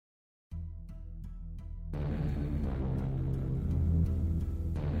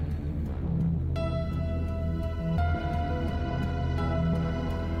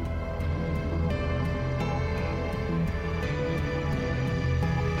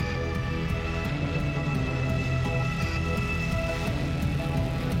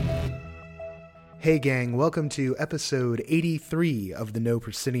Hey gang, welcome to episode 83 of the No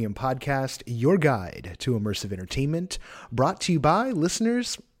Proscenium podcast, your guide to immersive entertainment, brought to you by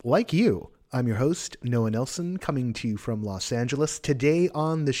listeners like you. I'm your host, Noah Nelson, coming to you from Los Angeles. Today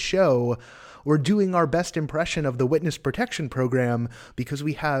on the show, we're doing our best impression of the Witness Protection Program because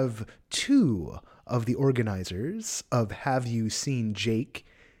we have two of the organizers of Have You Seen Jake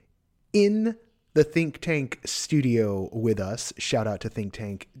in the Think Tank studio with us. Shout out to Think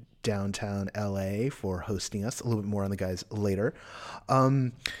Tank downtown LA for hosting us. A little bit more on the guys later.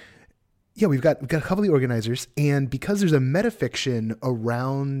 We've got a couple of the organizers, and because there's a metafiction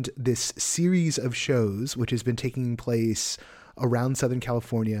around this series of shows, which has been taking place around Southern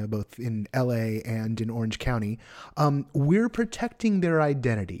California, both in LA and in Orange County, we're protecting their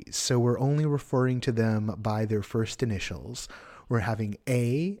identities. So we're only referring to them by their first initials. We're having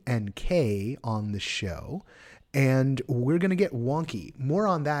A and K on the show, and we're going to get wonky. More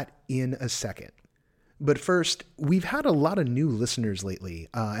on that in a second. But first, we've had a lot of new listeners lately,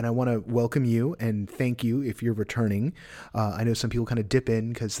 and I want to welcome you and thank you if you're returning. I know some people kind of dip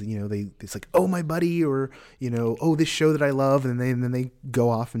in because, it's like, oh, my buddy, or, oh, this show that I love, and then they go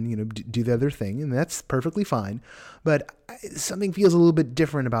off and, do the other thing, and that's perfectly fine. But something feels a little bit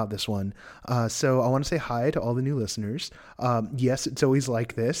different about this one. So I want to say hi to all the new listeners. Yes, it's always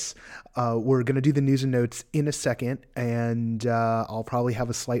like this. We're going to do the news and notes in a second, and I'll probably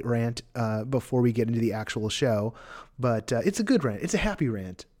have a slight rant before we get into the actual show. But it's a good rant. It's a happy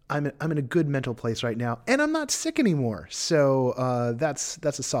rant. I'm in a good mental place right now, and I'm not sick anymore. So that's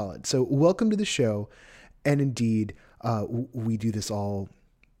a solid. So welcome to the show. And indeed, we do this all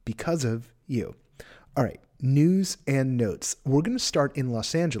because of you. All right. News and notes. We're going to start in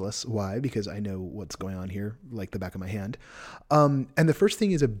Los Angeles. Why? Because I know what's going on here like the back of my hand. And the first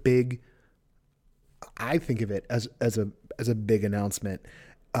thing is I think of it as a big announcement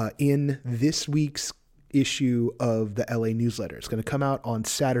in this week's issue of the LA newsletter. It's going to come out on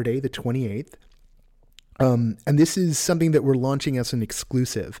Saturday, the 28th. And this is something that we're launching as an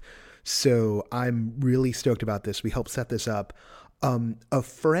exclusive. So I'm really stoked about this. We helped set this up. A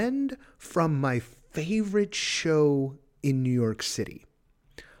friend from my favorite show in New York City.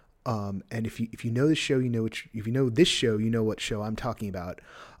 And if you know this show, if you know this show, you know what show I'm talking about.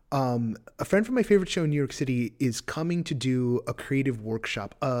 A friend from my favorite show in New York City is coming to do a creative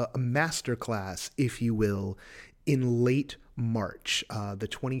workshop, a masterclass, if you will, in late March, the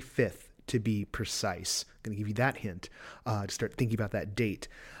 25th to be precise. I'm going to give you that hint to start thinking about that date.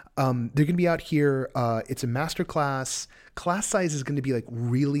 They're going to be out here. It's a master class. Class size is going to be like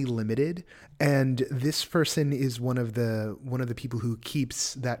really limited. And this person is one of the people who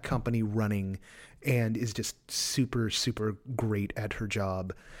keeps that company running and is just super, super great at her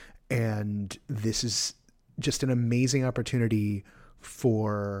job. And this is just an amazing opportunity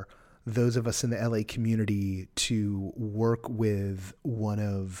for those of us in the LA community to work with one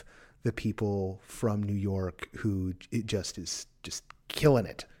of the people from New York who it just is just killing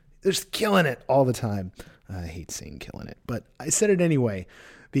it. They're just killing it all the time. I hate saying killing it, but I said it anyway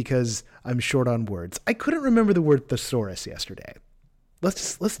because I'm short on words. I couldn't remember the word thesaurus yesterday.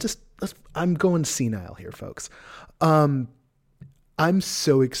 I'm going senile here, folks. I'm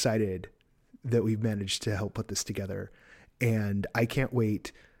so excited that we've managed to help put this together, and I can't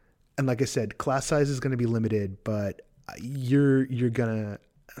wait. And like I said, class size is going to be limited, but you're gonna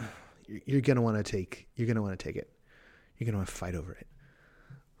want to take it. You're gonna want to fight over it.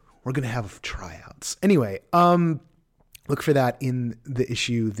 We're going to have tryouts. Anyway, look for that in the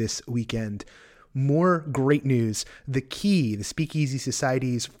issue this weekend. More great news. The Key, the Speakeasy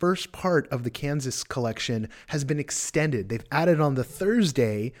Society's first part of the Kansas collection, has been extended. They've added on the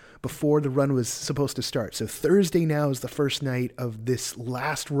Thursday before the run was supposed to start. So Thursday now is the first night of this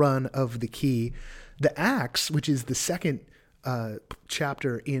last run of The Key. The Axe, which is the second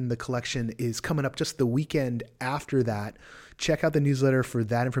chapter in the collection, is coming up just the weekend after that. Check out the newsletter for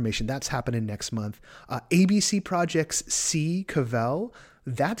that information. That's happening next month. ABC Projects C. Cavell,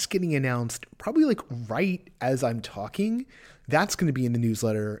 that's getting announced probably like right as I'm talking. That's going to be in the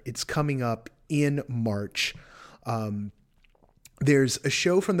newsletter. It's coming up in March. There's a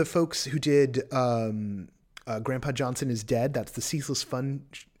show from the folks who did Grandpa Johnson is Dead. That's the Ceaseless Fun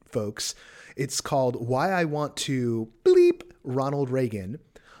folks. It's called Why I Want to Bleep Ronald Reagan.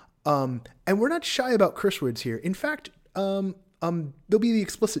 And we're not shy about curse words here. In fact, there'll be the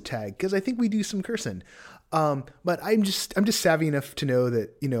explicit tag because I think we do some cursing. But I'm just savvy enough to know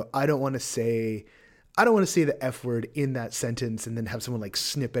that, I don't want to say the F word in that sentence and then have someone like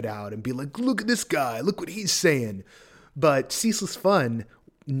snip it out and be like, look at this guy, look what he's saying. But Ceaseless Fun,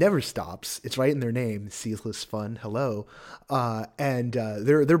 never stops. It's right in their name, Ceaseless Fun. Hello. And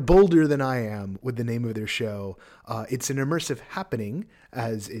they're bolder than I am with the name of their show. It's an immersive happening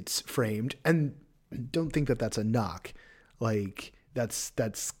as it's framed, and don't think that that's a knock. Like that's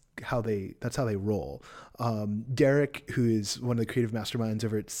how they roll. Derek, who is one of the creative masterminds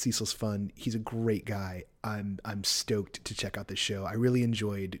over at Ceaseless Fun, he's a great guy. I'm stoked to check out this show. I really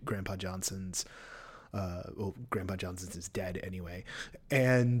enjoyed Grandpa Johnson's. Grandpa Johnson's is dead anyway,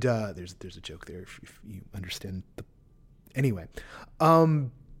 and there's a joke there if you understand the. Anyway,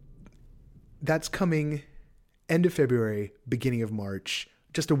 that's coming end of February, beginning of March.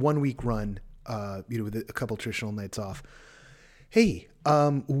 Just a 1 week run, with a couple traditional nights off. Hey,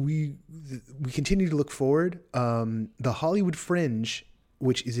 we continue to look forward. The Hollywood Fringe,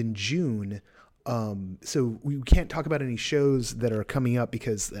 which is in June. So we can't talk about any shows that are coming up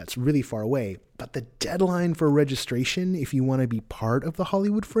because that's really far away. But the deadline for registration, if you want to be part of the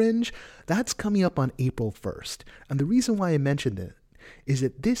Hollywood Fringe, that's coming up on April 1st. And the reason why I mentioned it is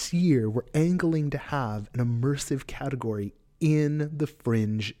that this year we're angling to have an immersive category in the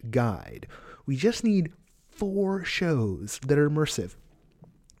Fringe Guide. We just need 4 shows that are immersive.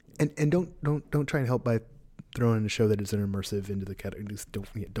 And don't try and help by throwing in a show that isn't immersive into the category. Just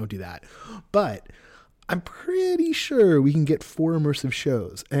don't do that. But I'm pretty sure we can get 4 immersive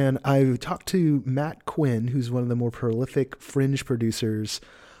shows. And I've talked to Matt Quinn, who's one of the more prolific Fringe producers,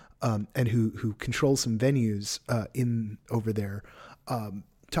 and who controls some venues in over there.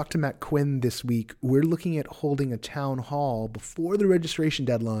 Talked to Matt Quinn this week. We're looking at holding a town hall before the registration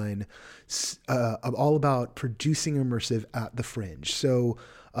deadline, all about producing immersive at the Fringe. So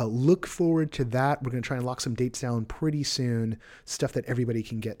look forward to that. We're going to try and lock some dates down pretty soon, stuff that everybody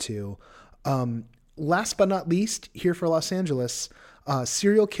can get to. Last but not least, here for Los Angeles,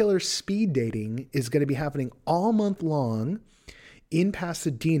 serial killer speed dating is going to be happening all month long in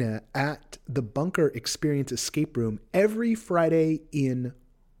Pasadena at the Bunker Experience Escape Room every Friday in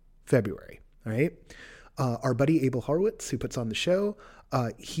February. All right. Our buddy Abel Horowitz, who puts on the show,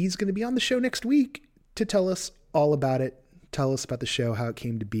 he's going to be on the show next week to tell us all about it. Tell us about the show, how it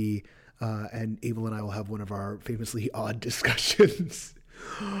came to be, and Abel and I will have one of our famously odd discussions.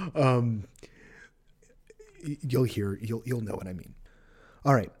 You'll know what I mean.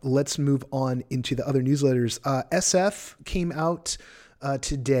 All right, let's move on into the other newsletters. SF came out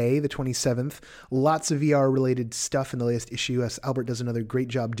today, the 27th. Lots of VR related stuff in the latest issue, as Albert does another great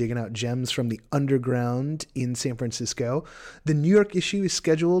job digging out gems from the underground in San Francisco. The New York issue is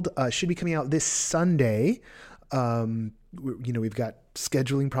scheduled, should be coming out this Sunday. We've got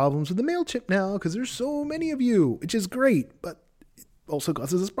scheduling problems with the MailChimp now because there's so many of you, which is great, but it also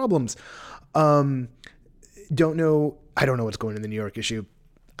causes us problems. I don't know what's going in the New York issue.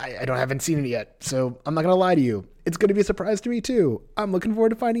 I haven't seen it yet, so I'm not going to lie to you. It's going to be a surprise to me too. I'm looking forward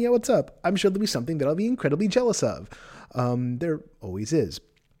to finding out what's up. I'm sure there'll be something that I'll be incredibly jealous of. There always is.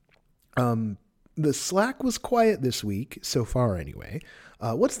 The Slack was quiet this week, so far anyway.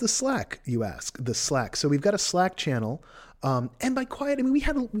 What's the Slack, you ask? The Slack. So we've got a Slack channel. And by quiet, I mean,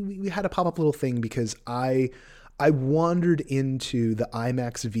 we had a pop-up little thing because I wandered into the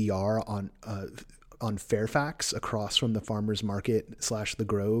IMAX VR on Fairfax across from the Farmers Market / the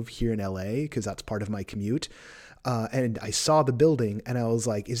Grove here in LA, because that's part of my commute. And I saw the building and I was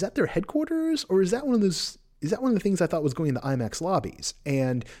like, is that their headquarters, or is that one of the things I thought was going in the IMAX lobbies?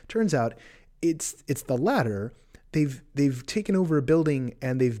 And turns out it's the latter. They've taken over a building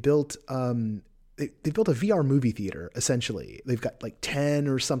and they've built they've built a VR movie theater, essentially. They've got like 10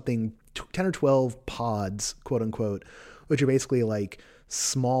 or 12 pods, quote unquote, which are basically like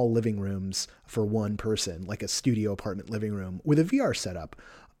small living rooms for one person, like a studio apartment living room with a VR setup,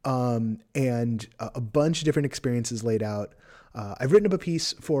 and a bunch of different experiences laid out. I've written up a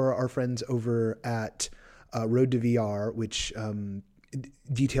piece for our friends over at Road to VR, which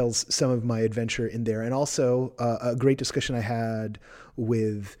details some of my adventure in there, and also a great discussion I had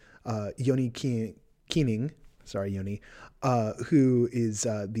with Yoni Keening, sorry, Yoni, who is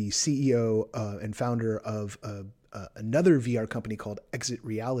the CEO and founder of another VR company called Exit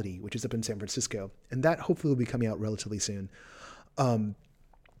Reality, which is up in San Francisco. And that hopefully will be coming out relatively soon. I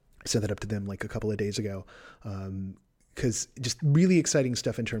sent that up to them like a couple of days ago. Because just really exciting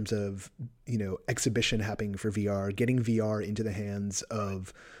stuff in terms of, exhibition happening for VR, getting VR into the hands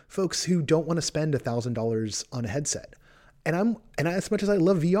of folks who don't want to spend $1,000 on a headset. And as much as I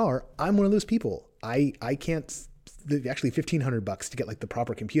love VR, I'm one of those people. I can't, actually $1,500 to get like the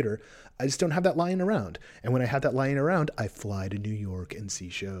proper computer. I just don't have that lying around. And when I have that lying around, I fly to New York and see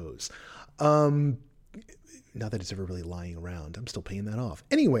shows. Not that it's ever really lying around. I'm still paying that off.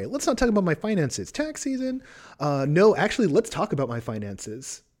 Anyway, let's not talk about my finances. Tax season. No, actually, let's talk about my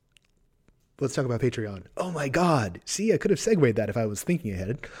finances. Let's talk about Patreon. Oh my God. See, I could have segued that if I was thinking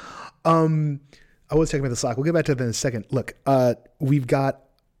ahead. I was talking about the Slack. We'll get back to that in a second. Look, we've got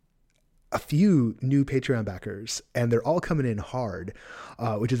a few new Patreon backers, and they're all coming in hard,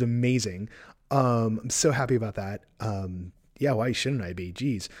 which is amazing. I'm so happy about that. Yeah, why shouldn't I be?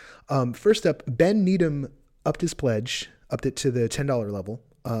 Jeez. First up, Ben Needham upped his pledge, upped it to the $10 level.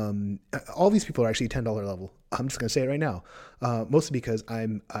 All these people are actually $10 level. I'm just gonna say it right now, mostly because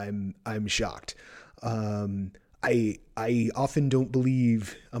I'm shocked. I often don't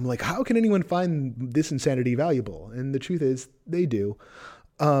believe. I'm like, how can anyone find this insanity valuable? And the truth is, they do.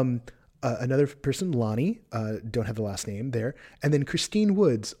 Another person, Lonnie, don't have the last name there, and then Christine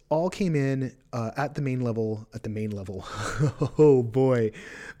Woods all came in at the main level. Oh boy,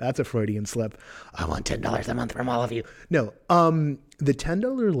 that's a Freudian slip. I want $10 a month from all of you. No, the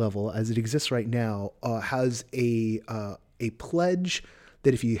 $10 level, as it exists right now, has a pledge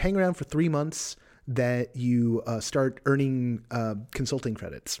that if you hang around for 3 months, that you start earning consulting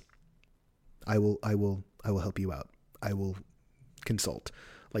credits. I will help you out. I will consult.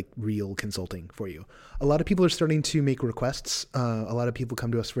 Like real consulting for you. A lot of people are starting to make requests. A lot of people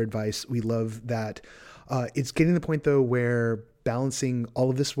come to us for advice. We love that. It's getting to the point though where balancing all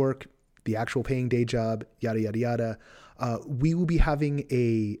of this work, the actual paying day job, yada, yada, yada. We will be having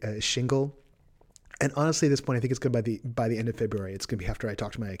a shingle. And honestly, at this point, I think it's good by the end of February. It's going to be after I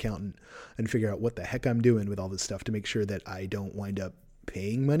talk to my accountant and figure out what the heck I'm doing with all this stuff to make sure that I don't wind up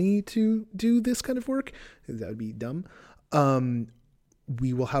paying money to do this kind of work. That would be dumb.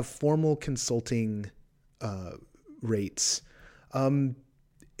 We will have formal consulting rates.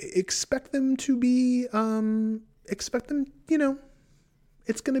 Expect them,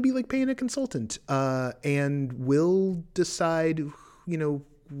 it's going to be like paying a consultant. And we'll decide,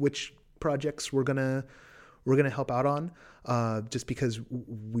 which projects we're going to help out on, just because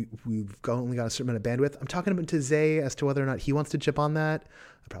we've only got a certain amount of bandwidth. I'm talking to Zay as to whether or not he wants to chip on that.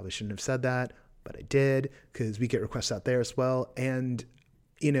 I probably shouldn't have said that, but I did, because we get requests out there as well. And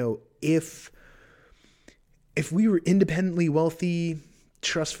if we were independently wealthy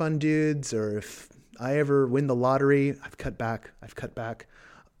trust fund dudes, or if I ever win the lottery, I've cut back.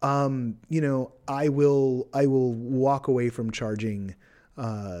 I will walk away from charging.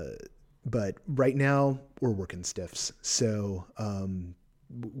 But right now we're working stiffs. So,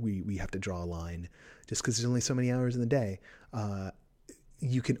 we have to draw a line just because there's only so many hours in the day.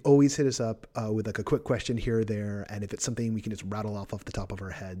 You can always hit us up with like a quick question here or there. And if it's something we can just rattle off the top of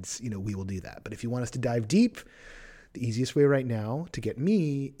our heads, we will do that. But if you want us to dive deep, the easiest way right now to get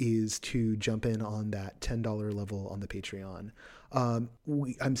me is to jump in on that $10 level on the Patreon.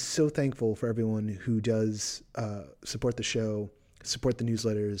 I'm so thankful for everyone who does support the show, support the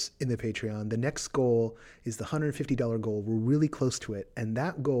newsletters in the Patreon. The next goal is the $150 goal. We're really close to it. And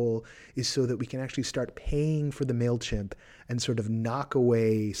that goal is so that we can actually start paying for the MailChimp and sort of knock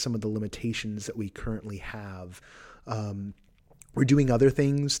away some of the limitations that we currently have. We're doing other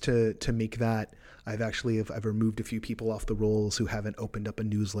things to make that. I've removed a few people off the rolls who haven't opened up a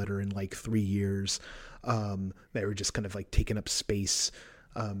newsletter in like 3 years. They were just kind of like taking up space.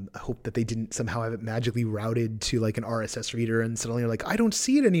 I hope that they didn't somehow have it magically routed to like an RSS reader and suddenly you're like, I don't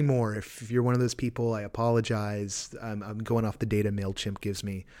see it anymore. If you're one of those people, I apologize. I'm going off the data MailChimp gives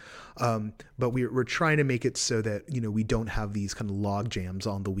me. But we're trying to make it so that, we don't have these kind of log jams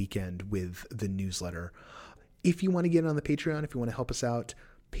on the weekend with the newsletter. If you want to get on the Patreon, if you want to help us out,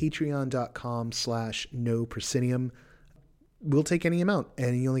 patreon.com/NoProscenium. We'll take any amount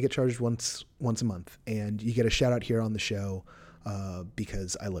and you only get charged once a month and you get a shout out here on the show.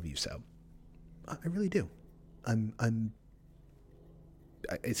 Because I love you so. I really do. I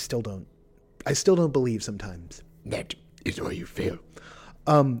still don't believe sometimes. That is why you fail.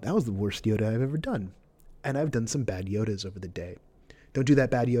 That was the worst Yoda I've ever done. And I've done some bad Yodas over the day. Don't do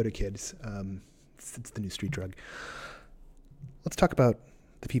that bad Yoda, kids. It's the new street drug. Let's talk about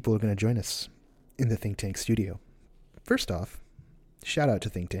the people who are going to join us in the Think Tank studio. First off, shout out to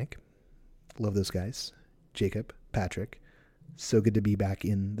Think Tank. Love those guys. Jacob, Patrick. So good to be back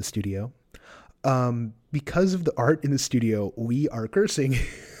in the studio. Because of the art in the studio, we are cursing.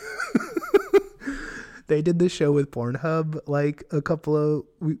 They did this show with Pornhub like a couple of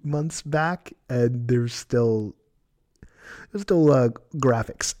months back, and there's still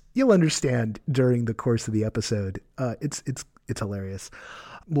graphics. You'll understand during the course of the episode. It's hilarious.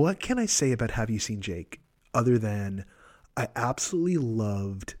 What can I say about Have You Seen Jake? Other than I absolutely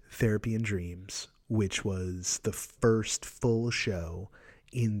loved Therapy and Dreams, which was the first full show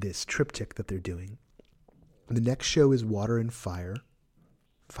in this triptych that they're doing. The next show is Water and Fire.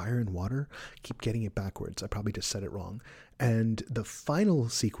 Fire and Water? Keep getting it backwards. I probably just said it wrong. And the final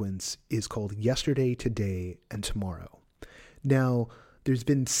sequence is called Yesterday, Today, and Tomorrow. Now, there's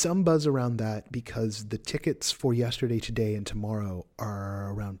been some buzz around that because the tickets for Yesterday, Today, and Tomorrow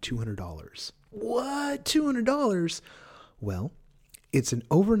are around $200. What? $200? Well, it's an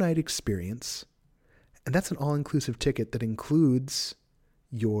overnight experience, and that's an all-inclusive ticket that includes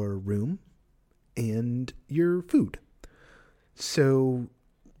your room and your food. So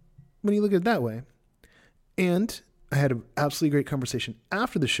when you look at it that way, and I had an absolutely great conversation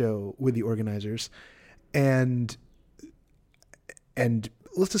after the show with the organizers, and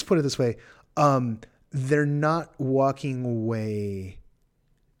let's just put it this way, they're not walking away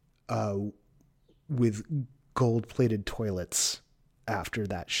with gold-plated toilets after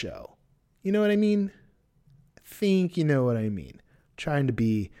that show. You know what I mean? I think you know what I mean. Trying to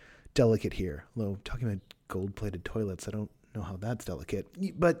be delicate here. Although talking about gold-plated toilets, I don't know how that's delicate.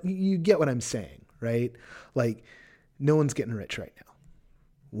 But you get what I'm saying, right? Like, no one's getting rich right now.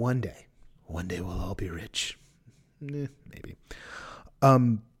 One day we'll all be rich. Maybe.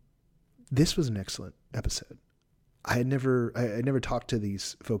 This was an excellent episode. I had never talked to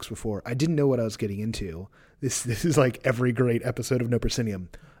these folks before. I didn't know what I was getting into. This is like every great episode of No Proscenium.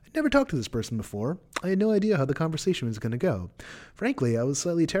 I'd never talked to this person before. I had no idea how the conversation was going to go. Frankly, I was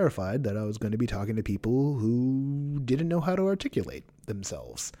slightly terrified that I was going to be talking to people who didn't know how to articulate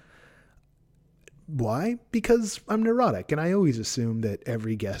themselves. Why? Because I'm neurotic, and I always assume that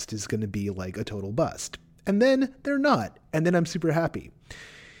every guest is going to be like a total bust. And then they're not. And then I'm super happy.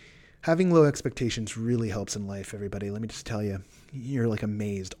 Having low expectations really helps in life, everybody. Let me just tell you, you're like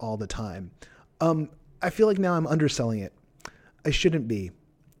amazed all the time. I feel like now I'm underselling it. I shouldn't be.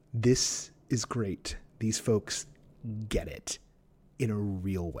 This is great. These folks get it in a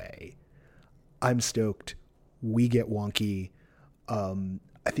real way. I'm stoked. We get wonky.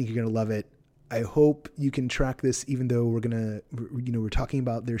 I think you're going to love it. I hope you can track this, even though we're talking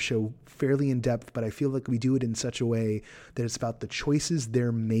about their show fairly in depth, but I feel like we do it in such a way that it's about the choices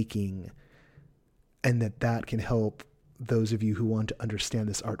they're making, and that can help those of you who want to understand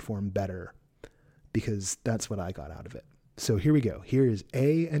this art form better, because that's what I got out of it. So here we go. Here is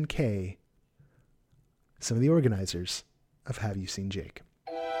A and K, some of the organizers of Have You Seen Jake?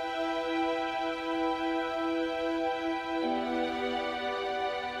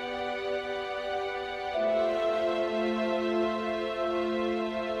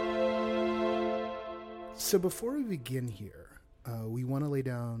 So before we begin here, we want to lay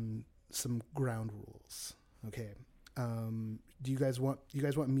down some ground rules. Okay. Do you guys want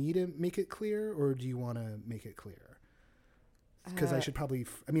me to make it clear, or do you want to make it clear? Because I should probably,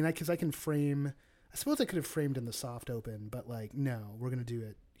 because I can frame. I suppose I could have framed in the soft open, but no, we're gonna do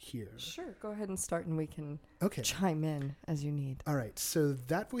it here. Sure, go ahead and start, and we can chime in as you need. All right. So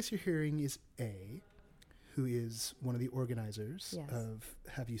that voice you're hearing is A, who is one of the organizers of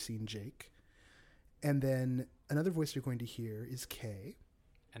Have You Seen Jake? And then another voice you're going to hear is K.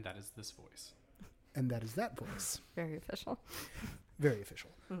 And that is this voice. And that is that voice. Very official. Very official.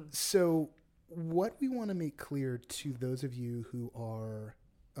 So what we want to make clear to those of you who are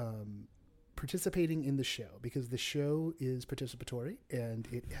participating in the show, because the show is participatory and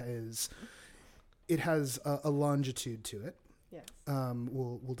it has a longitude to it. Yes.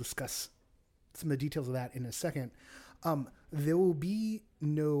 We'll discuss some of the details of that in a second. There will be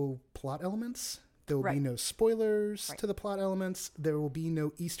no plot elements. There will be no spoilers to the plot elements. There will be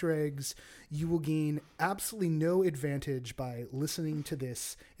no Easter eggs. You will gain absolutely no advantage by listening to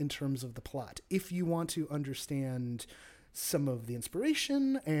this in terms of the plot. If you want to understand some of the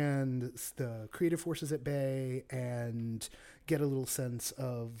inspiration and the creative forces at bay and get a little sense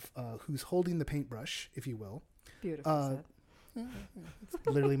of who's holding the paintbrush, if you will. Beautiful. It's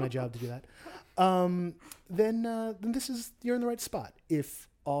literally my job to do that. Then you're in the right spot. If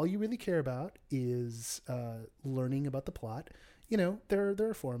all you really care about is learning about the plot, there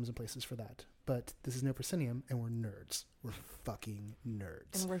are forums and places for that. But this is No Proscenium, and we're nerds. We're fucking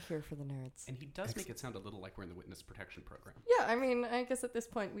nerds. And we're here for the nerds. And he does make it sound a little like we're in the witness protection program. Yeah, I guess at this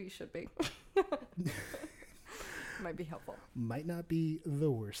point we should be. Might be helpful. Might not be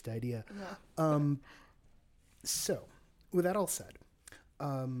the worst idea. No. So, with that all said,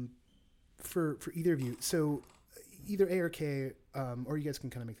 for either of you, so either A or K, or you guys can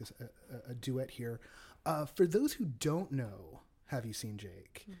kind of make this a duet here. For those who don't know Have You Seen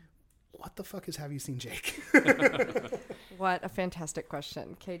Jake? What the fuck is Have You Seen Jake? What a fantastic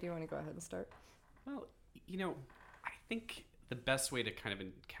question. Kay, do you want to go ahead and start? Well, I think the best way to kind of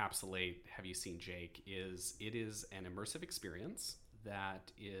encapsulate Have You Seen Jake is it is an immersive experience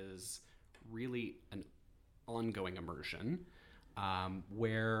that is really an ongoing immersion,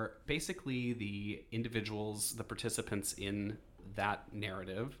 where basically the individuals, the participants in that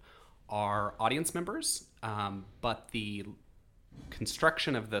narrative, are audience members, but the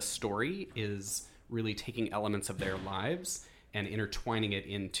construction of the story is really taking elements of their lives and intertwining it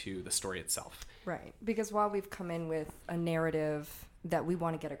into the story itself. Right. Because while we've come in with a narrative that we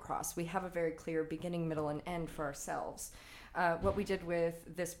want to get across, we have a very clear beginning, middle, and end for ourselves. What we did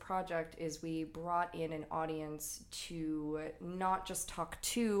with this project is we brought in an audience to not just talk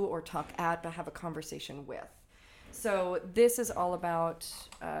to or talk at, but have a conversation with. So this is all about,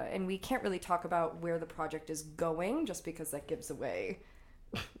 and we can't really talk about where the project is going just because that gives away,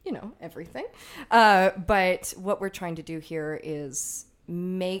 everything. But what we're trying to do here is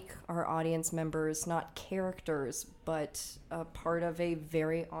make our audience members not characters, but a part of a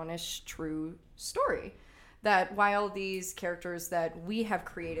very honest, true story. That while these characters that we have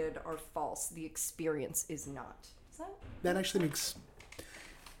created are false, the experience is not. That actually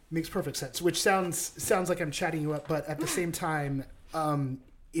makes perfect sense. Which sounds like I'm chatting you up, but at the same time,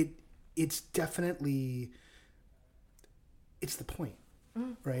 it's definitely it's the point,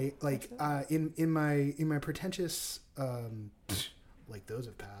 right? Like in my pretentious like those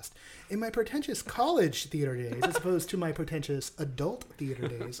have passed. In my pretentious college theater days, as opposed to my pretentious adult theater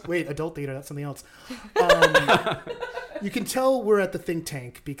days. Wait, adult theater, that's something else. You can tell we're at the think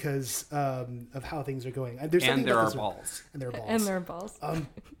tank because of how things are going. And there are balls. And there are balls. And there are balls.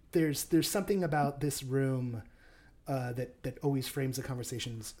 There's something about this room that always frames the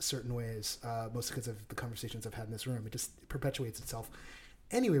conversations certain ways, mostly because of the conversations I've had in this room. It just perpetuates itself.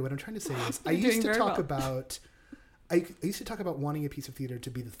 Anyway, what I'm trying to say is I used to talk about wanting a piece of theater to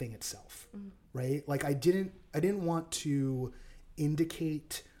be the thing itself, right? Like I didn't want to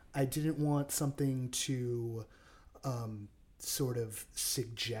indicate, I didn't want something to sort of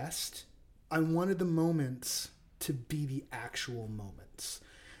suggest. I wanted the moments to be the actual moments.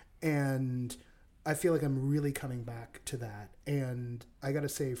 And I feel like I'm really coming back to that. And I got to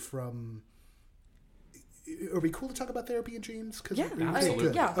say are we cool to talk about therapy and dreams? Yeah,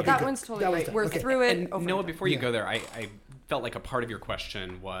 absolutely. Okay, that one's totally right. We're through it. And Noah, before you go there, I felt like a part of your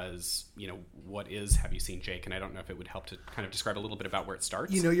question was, what is Have You Seen Jake? And I don't know if it would help to kind of describe a little bit about where it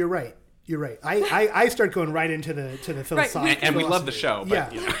starts. You're right. You're right. I start going right into the philosophical. Right. And we love the show.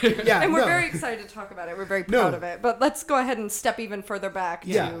 But, yeah. And we're very excited to talk about it. We're very proud of it. But let's go ahead and step even further back.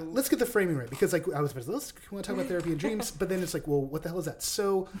 Let's get the framing right. Because I was supposed to, want to talk about therapy and dreams. But then it's like, well, what the hell is that?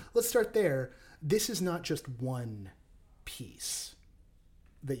 So let's start there. This is not just one piece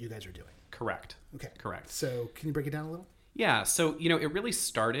that you guys are doing. Correct. Okay. Correct. So can you break it down a little? Yeah. So, it really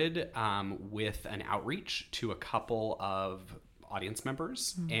started with an outreach to a couple of audience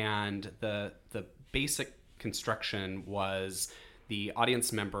members. And the basic construction was the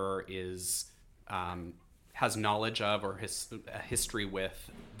audience member has knowledge of or a history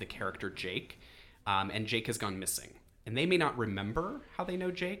with the character Jake. And Jake has gone missing. And they may not remember how they know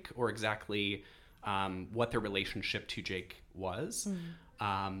Jake or exactly what their relationship to Jake was.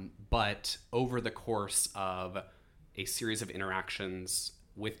 But over the course of a series of interactions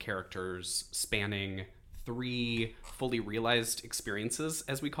with characters spanning 3 fully realized experiences,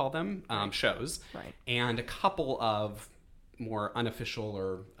 as we call them, shows, and a couple of more unofficial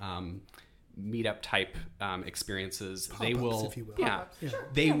or meetup type experiences, pop-ups, they will,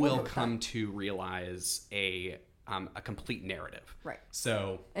 they will come to realize a complete narrative. Right.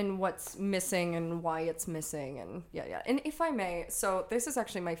 So. And what's missing and why it's missing. And And if I may, so this is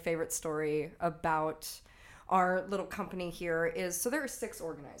actually my favorite story about our little company here is, so there are 6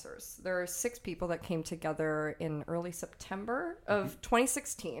 organizers. There are 6 people that came together in early September of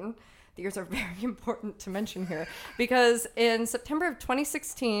 2016. The years are very important to mention here because in September of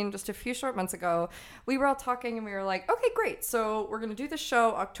 2016, just a few short months ago, we were all talking and we were like, okay, great. So we're going to do the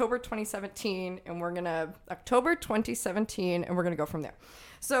show October 2017 and we're going to go from there.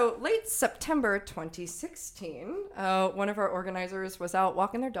 So late September 2016, one of our organizers was out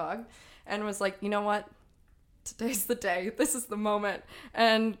walking their dog and was like, you know what? Today's the day. This is the moment.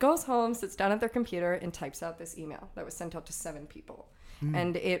 And goes home, sits down at their computer and types out this email that was sent out to 7 people.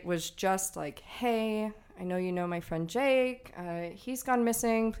 And it was just like, hey, I know you know my friend Jake. He's gone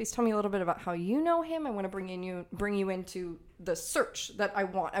missing. Please tell me a little bit about how you know him. I want to bring you into the search that I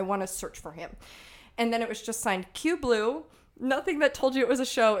want. I want to search for him. And then it was just signed Q Blue. Nothing that told you it was a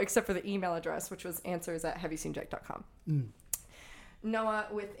show except for the email address, which was answers@haveyouseenjake.com. Noah,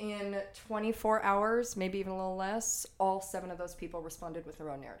 within 24 hours, maybe even a little less, all 7 of those people responded with their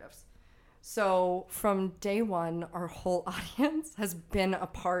own narratives. So from day one, our whole audience has been a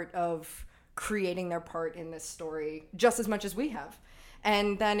part of creating their part in this story just as much as we have.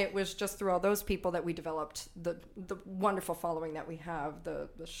 And then it was just through all those people that we developed the wonderful following that we have, the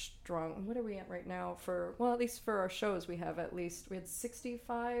strong, what are we at right now at least for our shows, we had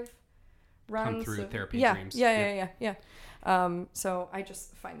 65 runs. Come through Therapy yeah, Dreams. Yeah. So I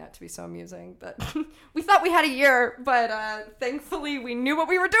just find that to be so amusing that we thought we had a year, but thankfully we knew what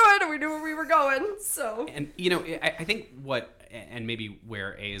we were doing and we knew where we were going. So, and I think and maybe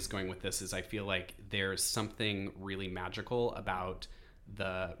where A is going with this is I feel like there's something really magical about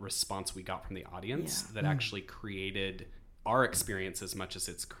the response we got from the audience that actually created our experience as much as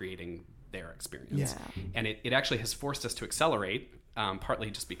it's creating their experience. Yeah. And it actually has forced us to accelerate. Partly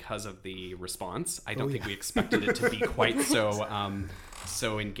just because of the response. I don't think we expected it to be quite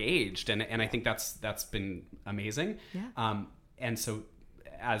so engaged, and I think that's been amazing. Yeah. And so,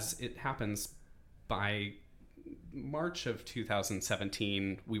 as it happens, by March of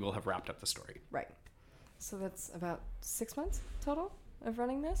 2017, we will have wrapped up the story. Right. So that's about 6 months total of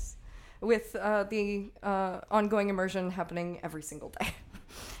running this, with the ongoing immersion happening every single day.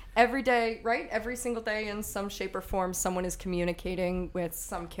 Every day, right? Every single day in some shape or form, someone is communicating with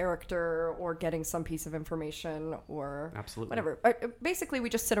some character or getting some piece of information or Absolutely. whatever. Basically, we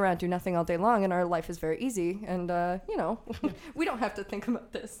just sit around, do nothing all day long, and our life is very easy. And, we don't have to think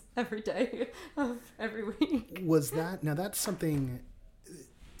about this every day of every week. Was that, now that's something,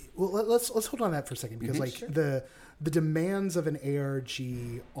 well, let's hold on to that for a second, because the demands of an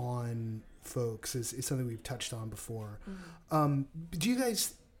ARG on folks is something we've touched on before. Mm-hmm. Do you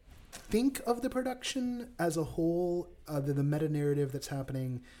guys think of the production as a whole, the meta narrative that's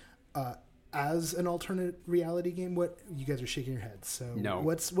happening, as an alternate reality game? What, you guys are shaking your heads. So no.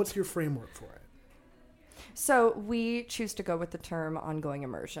 What's your framework for it? So we choose to go with the term ongoing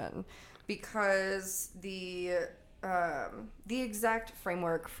immersion because the exact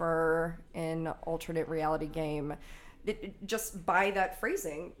framework for an alternate reality game, just by that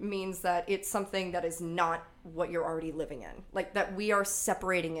phrasing, means that it's something that is not what you're already living in. Like that we are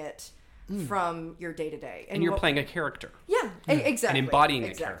separating it from your day-to-day. And you're playing a character. Yeah, exactly. And embodying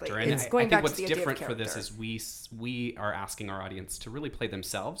a character. And it's I going think back what's to the idea of different for this character. is we are asking our audience to really play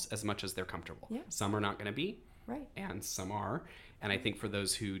themselves as much as they're comfortable. Yeah. Some are not going to be. Right. And some are. And I think for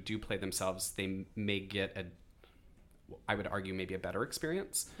those who do play themselves, they may get I would argue maybe a better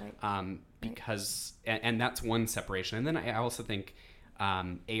experience, right. Because, and that's one separation. And then I also think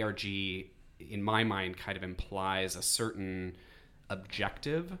ARG, in my mind, kind of implies a certain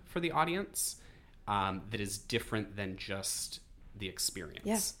objective for the audience that is different than just the experience.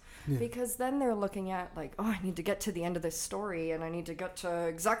 Yes. Yeah. Because then they're looking at like, oh, I need to get to the end of this story and I need to get to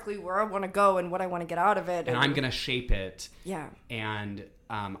exactly where I want to go and what I want to get out of it. And I'm going to shape it. Yeah. And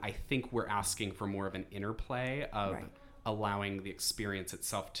I think we're asking for more of an interplay of allowing the experience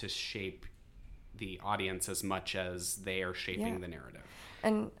itself to shape the audience as much as they are shaping the narrative.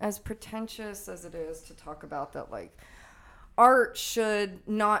 And as pretentious as it is to talk about that, like, art should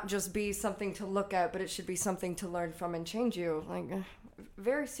not just be something to look at, but it should be something to learn from and change you. Like,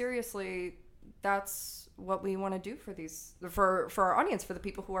 very seriously, that's what we want to do for our audience, for the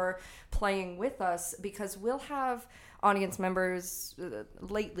people who are playing with us, because we'll have audience members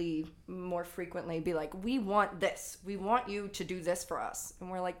lately more frequently be like, we want this, we want you to do this for us,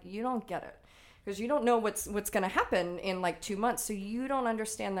 and we're like, you don't get it, because you don't know what's going to happen in like 2 months, so you don't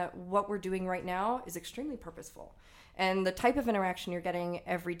understand that what we're doing right now is extremely purposeful, and the type of interaction you're getting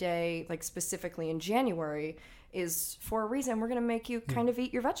every day, like specifically in January, is for a reason. We're going to make you kind of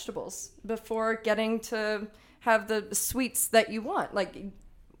eat your vegetables before getting to have the sweets that you want. Like,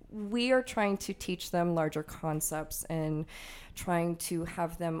 we are trying to teach them larger concepts and trying to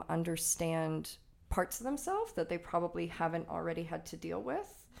have them understand parts of themselves that they probably haven't already had to deal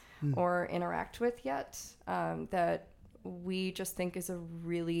with or interact with yet, that we just think is a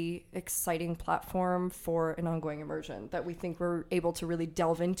really exciting platform for an ongoing immersion that we think we're able to really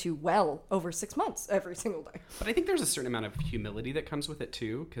delve into well over 6 months every single day. But I think there's a certain amount of humility that comes with it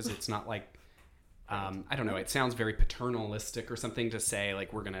too, because it's not like I don't know, it sounds very paternalistic or something to say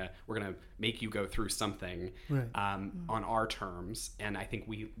like we're gonna make you go through something on our terms. And I think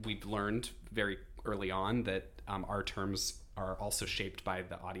we've learned very early on that our terms are also shaped by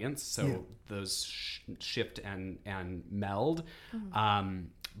the audience, so those shift and meld.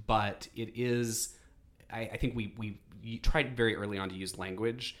 But it is, I think we tried very early on to use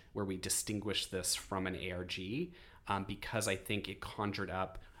language where we distinguish this from an ARG, because I think it conjured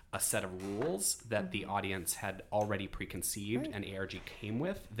up a set of rules that the audience had already preconceived and ARG came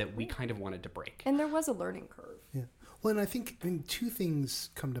with that we kind of wanted to break. And there was a learning curve. Yeah. Well, and I think two things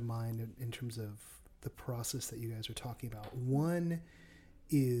come to mind in terms of the process that you guys are talking about. One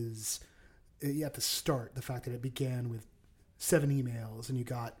is at the start, the fact that it began with 7 emails and you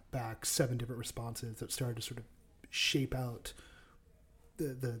got back 7 different responses that started to sort of shape out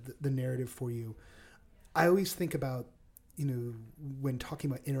the narrative for you. I always think about, when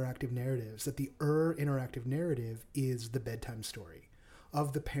talking about interactive narratives, that the interactive narrative is the bedtime story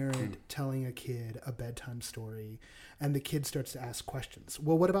of the parent telling a kid a bedtime story, and the kid starts to ask questions.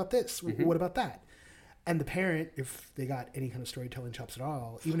 Well, what about this? What about that? And the parent, if they got any kind of storytelling chops at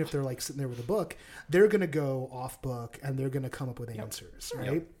all, even if they're like sitting there with a book, they're going to go off book and they're going to come up with answers,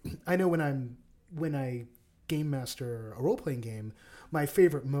 right? I know when I game master a role-playing game, my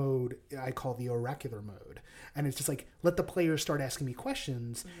favorite mode I call the oracular mode. And it's just like, let the players start asking me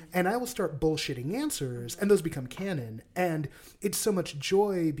questions and I will start bullshitting answers and those become canon. And it's so much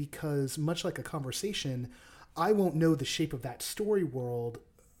joy because, much like a conversation, I won't know the shape of that story world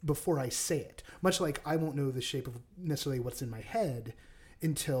before I say it. Much like I won't know the shape of necessarily what's in my head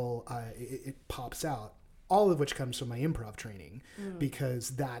until it pops out. All of which comes from my improv training,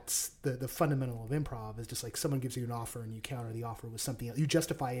 because that's the fundamental of improv is just like someone gives you an offer and you counter the offer with something else. You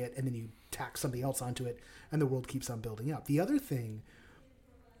justify it and then you tack something else onto it and the world keeps on building up. The other thing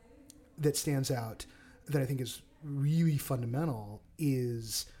that stands out that I think is really fundamental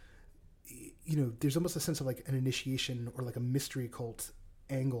is, there's almost a sense of like an initiation or like a mystery cult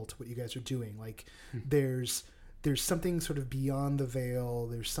angle to what you guys are doing. Like there's something sort of beyond the veil.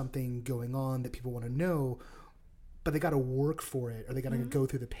 There's something going on that people want to know, but they got to work for it or they got to go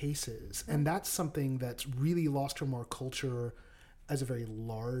through the paces. And that's something that's really lost from our culture as a very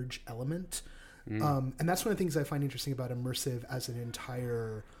large element. And that's one of the things I find interesting about immersive as an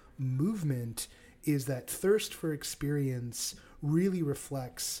entire movement is that thirst for experience really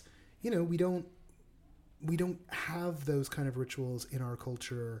reflects, we don't have those kind of rituals in our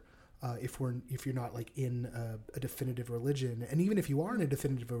culture. If you're not like in a definitive religion, and even if you are in a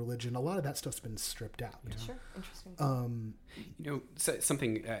definitive religion, a lot of that stuff's been stripped out. Sure, interesting.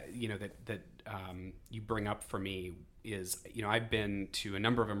 Something that you bring up for me is, I've been to a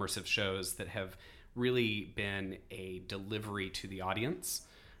number of immersive shows that have really been a delivery to the audience.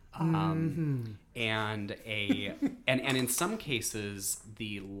 And in some cases,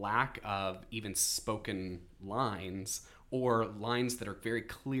 the lack of even spoken lines or lines that are very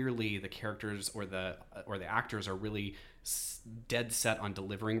clearly the characters or the actors are really dead set on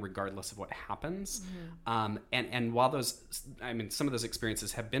delivering regardless of what happens. And while some of those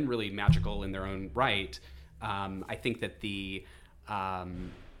experiences have been really magical in their own right, I think that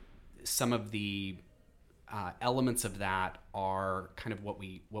some of the elements of that are kind of what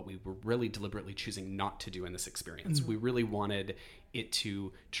we were really deliberately choosing not to do in this experience. We really wanted it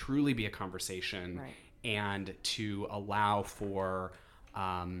to truly be a conversation. Right. And to allow for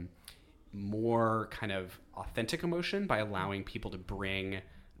more kind of authentic emotion by allowing people to bring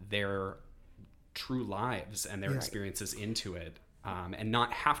their true lives and their experiences into it, and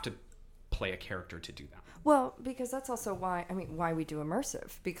not have to play a character to do that. Well, because that's also why we do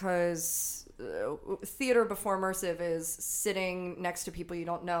immersive, because theater before immersive is sitting next to people you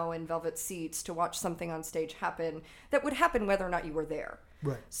don't know in velvet seats to watch something on stage happen that would happen whether or not you were there.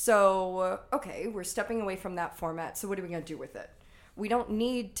 Right. So, okay, we're stepping away from that format. So what are we going to do with it? We don't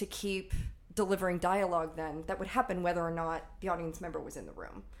need to keep delivering dialogue then that would happen whether or not the audience member was in the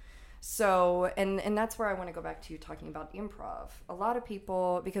room. So, and that's where I want to go back to you talking about improv. A lot of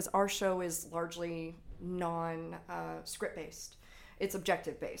people, because our show is largely non-script based, it's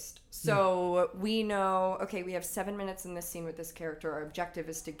objective based. So we know, okay, we have 7 minutes in this scene with this character. Our objective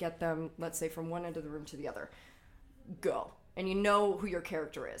is to get them, let's say, from one end of the room to the other. Go. And you know who your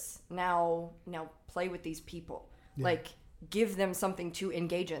character is. Now play with these people. Yeah. Like, give them something to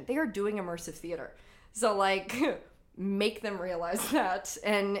engage in. They are doing immersive theater. So, like, make them realize that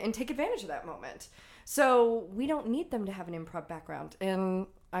and take advantage of that moment. So we don't need them to have an improv background. And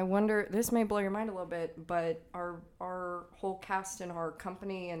I wonder, this may blow your mind a little bit, but our whole cast in our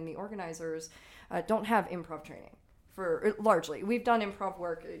company and the organizers don't have improv training. Largely, we've done improv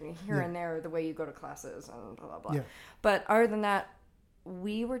work here and there, the way you go to classes and blah, blah, blah. Yeah. But other than that,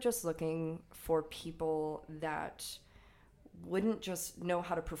 we were just looking for people that wouldn't just know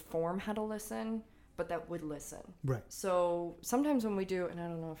how to perform how to listen, but that would listen. Right. So sometimes when we do, and I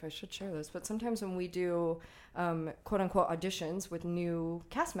don't know if I should share this, but sometimes when we do quote unquote auditions with new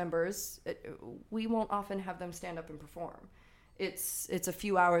cast members, we won't often have them stand up and perform. It's a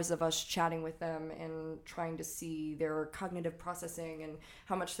few hours of us chatting with them and trying to see their cognitive processing and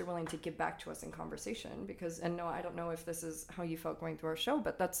how much they're willing to give back to us in conversation. And no, I don't know if this is how you felt going through our show,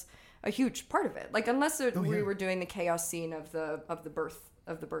 but that's a huge part of it. Like, unless we were doing the chaos scene of the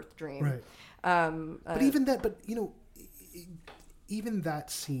birth dream. Right. But even that, even that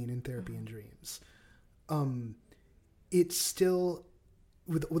scene in Therapy and Dreams, it's still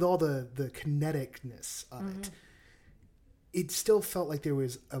with all the kineticness of it still felt like there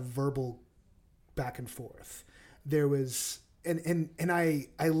was a verbal back and forth. There was and I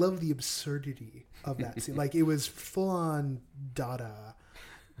love the absurdity of that scene. Like, it was full on Dada,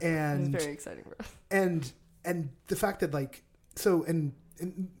 and It was very exciting for us. and the fact that, like, so and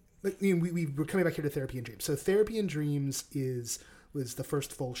like, we were coming back here to Therapy and Dreams. So Therapy and Dreams was the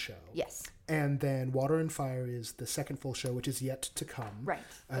first full show. Yes. And then Water and Fire is the second full show, which is yet to come. Right.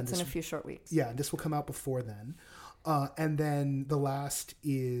 And That's in a few short weeks. Yeah, and this will come out before then. And then the last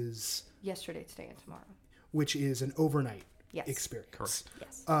is... Yesterday, today, and tomorrow. Which is an overnight Yes. experience. Correct.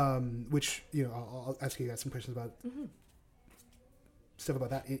 Yes. Which, I'll ask you guys some questions about stuff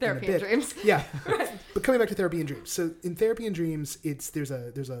about that in Therapy a bit. and Dreams. Yeah. But coming back to Therapy and Dreams. So in Therapy and Dreams, there's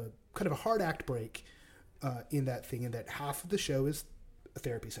a kind of a hard act break in that thing, in that half of the show is a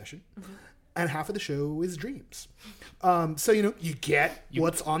therapy session and half of the show is dreams. So, you get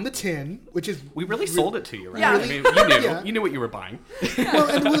what's on the tin, which is... We really sold it to you, right? Yeah. I mean, you knew. Yeah. You knew what you were buying.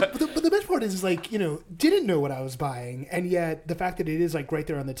 But the best part is like, didn't know what I was buying, and yet the fact that it is like right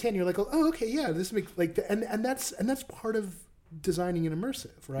there on the tin, you're like, oh, okay, yeah, this makes like, and that's part of designing an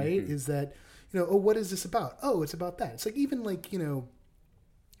immersive, right? Is that, what is this about? Oh, it's about that. It's like, even like,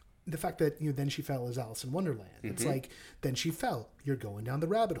 the fact that, Then She Fell is Alice in Wonderland. It's like, Then She Fell, you're going down the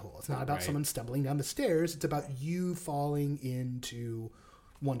rabbit hole. It's not about Right. someone stumbling down the stairs. It's about you falling into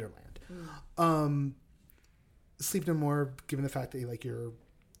Wonderland. Sleep No More, given the fact that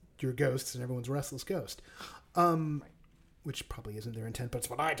you're ghosts and everyone's a restless ghost. Which probably isn't their intent, but it's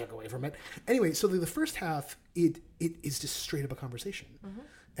what I took away from it. Anyway, so the first half, it is just straight up a conversation.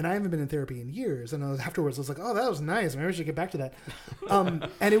 And I haven't been in therapy in years, and afterwards I was like, oh, that was nice. Maybe I should get back to that.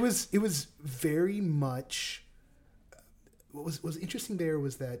 And it was very much... What was interesting there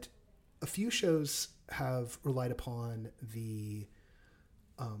was that a few shows have relied upon the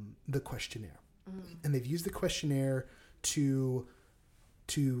questionnaire. And they've used the questionnaire to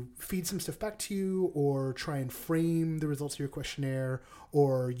feed some stuff back to you, or try and frame the results of your questionnaire,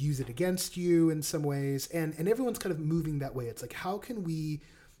 or use it against you in some ways. And everyone's kind of moving that way. It's like, how can we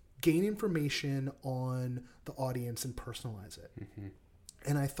gain information on the audience and personalize it?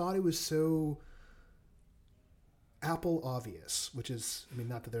 And I thought it was so Apple obvious, which is,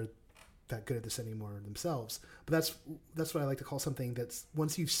 not that they're that good at this anymore themselves, but that's what I like to call something that's,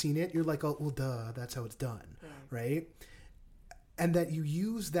 once you've seen it, you're like, oh, well, duh, that's how it's done, right? And that you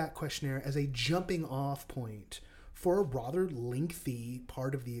use that questionnaire as a jumping off point for a rather lengthy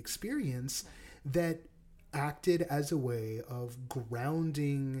part of the experience that acted as a way of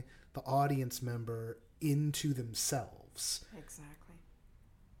grounding the audience member into themselves. Exactly.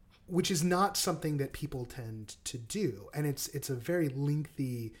 Which is not something that people tend to do. And it's a very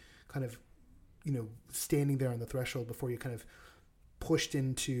lengthy kind of, standing there on the threshold before you kind of pushed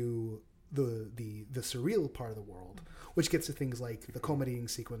into the surreal part of the world, which gets to things like the culminating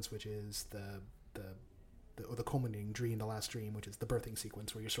sequence, which is the culminating dream, the last dream, which is the birthing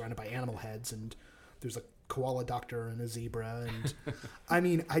sequence, where you're surrounded by animal heads and there's a koala doctor and a zebra, and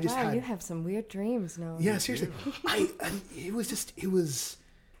I just wow, had... you have some weird dreams, Noah. Yeah, seriously.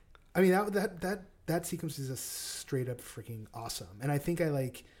 That sequence is just straight up freaking awesome. And I think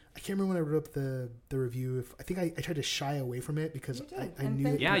I can't remember when I wrote up the review. I think I tried to shy away from it because I knew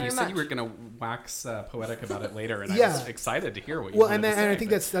it. Yeah, you said you were going to wax poetic about it later, and I was excited to hear what you wanted to say. And I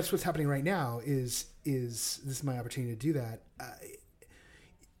think that's what's happening right now. Is this is my opportunity to do that?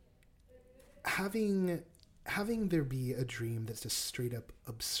 Having there be a dream that's just straight up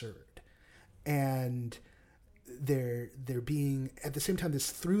absurd, and there being at the same time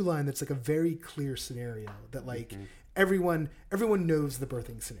this through line that's like a very clear scenario that like everyone knows the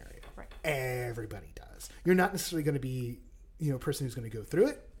birthing scenario. Right. Everybody does. You're not necessarily going to be a person who's going to go through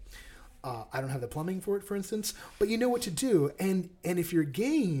it. I don't have the plumbing for it, for instance, but you know what to do. And if you're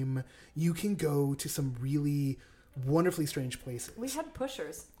game, you can go to some really wonderfully strange places. We had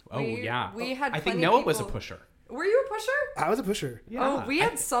pushers. Oh, yeah. We had. I think plenty Noah of was a people- pusher. Were you a pusher? I was a pusher. Oh, we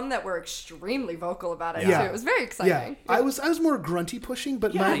had some that were extremely vocal about it Yeah. too. It was very exciting. Yeah, I was more grunty pushing,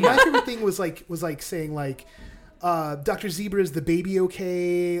 but Yeah, my favorite thing was like saying like, Dr. Zebra, is the baby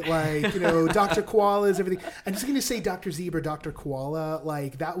okay? Like, Dr. Koala is everything. I'm just going to say Dr. Zebra, Dr. Koala.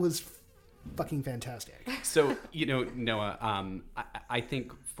 Like, that was fucking fantastic. So, Noah, I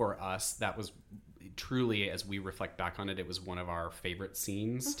think for us, that was truly, as we reflect back on it, it was one of our favorite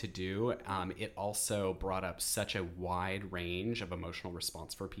scenes to do. It also brought up such a wide range of emotional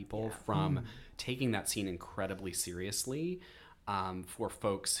response for people, from taking that scene incredibly seriously, for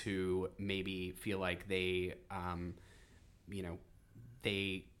folks who maybe feel like they,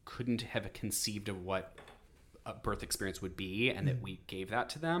 they couldn't have conceived of what birth experience would be, and that we gave that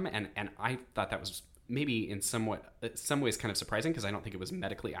to them. And I thought that was maybe in some ways kind of surprising, because I don't think it was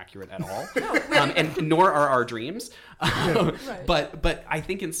medically accurate at all, and nor are our dreams. Right. But I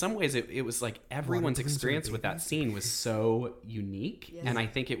think in some ways it was like everyone's experience with that scene was so unique. Yes. And I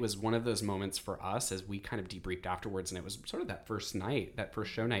think it was one of those moments for us as we kind of debriefed afterwards, and it was sort of that first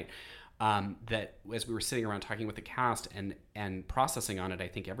show night, that as we were sitting around talking with the cast and processing on it, I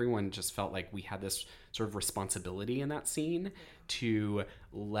think everyone just felt like we had this sort of responsibility in that scene to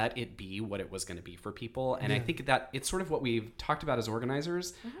let it be what it was going to be for people. And I think that it's sort of what we've talked about as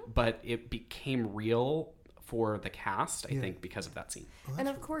organizers, but it became real for the cast, I think, because of that scene. And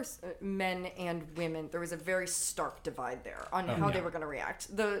of course, men and women, there was a very stark divide there on how they were going to react.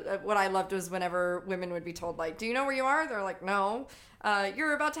 What I loved was whenever women would be told, like, do you know where you are? They're like, no.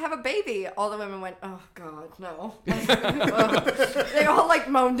 You're about to have a baby. All the women went, oh, God, no. They all, like,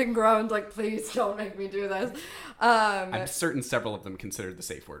 moaned and groaned, like, please don't make me do this. I'm certain several of them considered the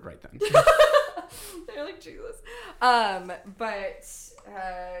safe word right then. They're like, Jesus. But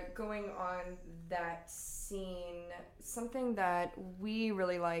going on that scene, something that we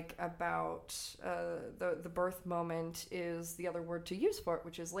really like about the birth moment is the other word to use for it,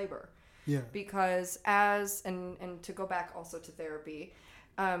 which is labor. Yeah. Because and to go back also to therapy,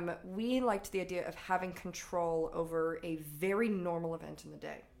 we liked the idea of having control over a very normal event in the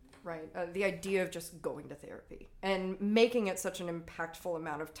day. Right. The idea of just going to therapy and making it such an impactful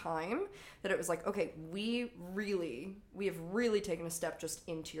amount of time that it was like, okay, we have really taken a step just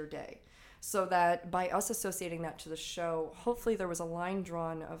into your day. So that by us associating that to the show, hopefully there was a line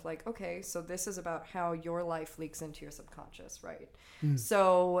drawn of like, okay, so this is about how your life leaks into your subconscious, right?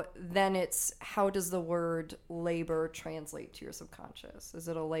 So then it's, how does the word labor translate to your subconscious? Is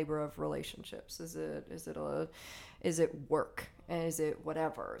it a labor of relationships? Is it work? Is it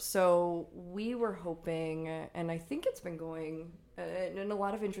whatever? So we were hoping, and I think it's been going in a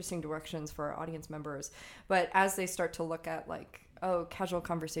lot of interesting directions for our audience members, but as they start to look at like, oh, casual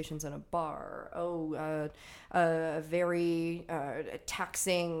conversations in a bar. Oh, a very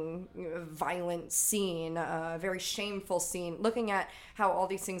taxing, violent scene, a very shameful scene. Looking at how all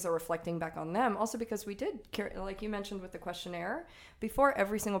these things are reflecting back on them. Also because we did, like you mentioned with the questionnaire, before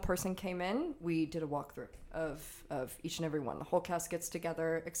every single person came in, we did a walkthrough of each and every one. The whole cast gets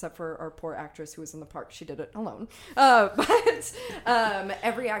together, except for our poor actress who was in the park. She did it alone. But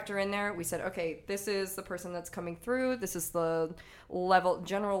every actor in there, we said, okay, this is the person that's coming through. This is the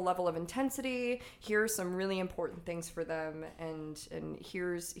general level of intensity. Here's some really important things for them, and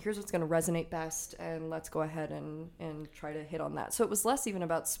here's what's going to resonate best, and let's go ahead and try to hit on that. So it was less even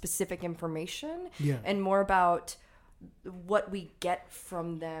about specific information and more about what we get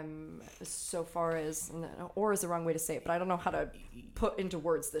from them so far as, or is the wrong way to say it, but I don't know how to put into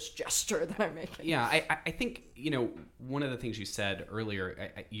words this gesture that I'm making. Yeah, I think, one of the things you said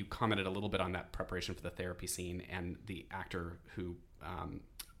earlier, you commented a little bit on that preparation for the therapy scene, and the actor who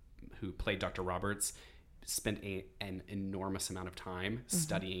played Dr. Roberts spent an enormous amount of time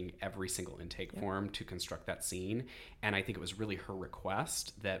studying every single intake form to construct that scene. And I think it was really her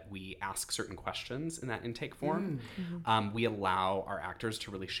request that we ask certain questions in that intake form. We allow our actors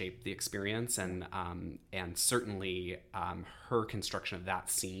to really shape the experience, and certainly her construction of that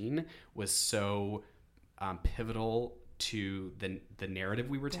scene was so pivotal to the narrative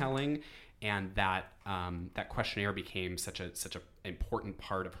we were telling. And that questionnaire became such a important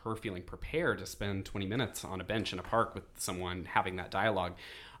part of her feeling prepared to spend 20 minutes on a bench in a park with someone having that dialogue.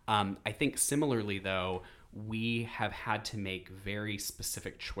 I think similarly, though, we have had to make very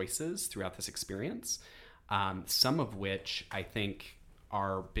specific choices throughout this experience, some of which I think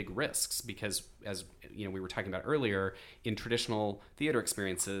are big risks, because as we were talking about earlier, in traditional theater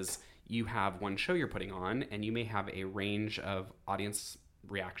experiences, you have one show you're putting on, and you may have a range of audience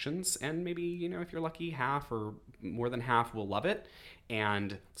reactions, and maybe if you're lucky, half or more than half will love it,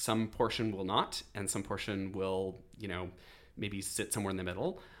 and some portion will not, and some portion will maybe sit somewhere in the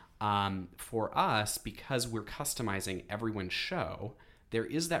middle. For us, because we're customizing everyone's show, there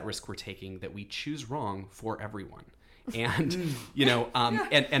is that risk we're taking that we choose wrong for everyone. And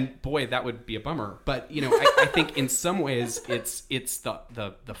and boy, that would be a bummer, but I think in some ways it's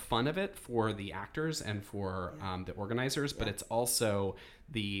the fun of it for the actors and for the organizers, but it's also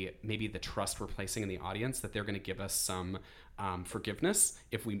maybe the trust we're placing in the audience that they're going to give us some forgiveness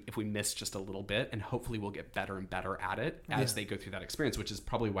if we miss just a little bit, and hopefully we'll get better and better at it as they go through that experience, which is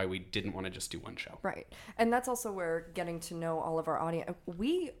probably why we didn't want to just do one show. Right. And that's also where getting to know all of our audience,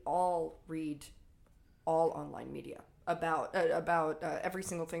 we all read all online media about every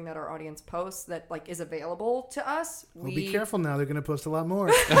single thing that our audience posts that like is available to us. Well, be careful now. They're going to post a lot more.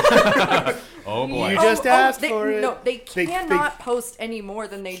 Oh boy! You just asked for it. No, they cannot post any more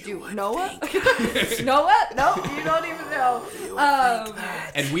than they do. Noah? Noah? No, you don't even know.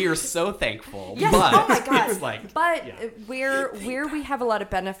 And we are so thankful. Yes, but oh my God. it's like, but where we have a lot of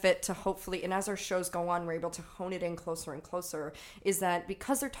benefit to hopefully, and as our shows go on, we're able to hone it in closer and closer, is that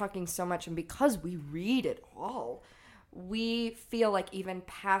because they're talking so much and because we read it all, we feel like even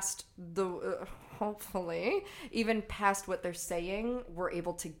past the hopefully even past what they're saying, we're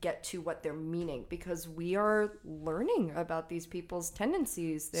able to get to what they're meaning because we are learning about these people's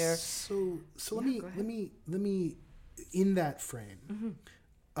tendencies. So let me in that frame,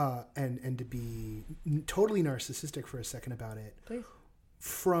 and to be totally narcissistic for a second about it, Please.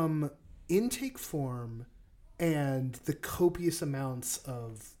 From intake form and the copious amounts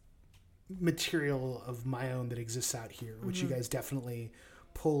of material of my own that exists out here, which you guys definitely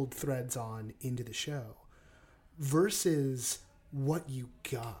pulled threads on into the show, versus what you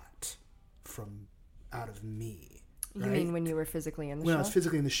got from out of me. You right? mean when you were physically in the when show? I was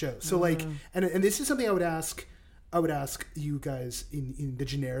physically in the show. So like, and this is something I would ask you guys in the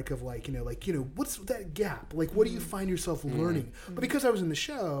generic of like, what's that gap? Like, what do you find yourself learning? But because I was in the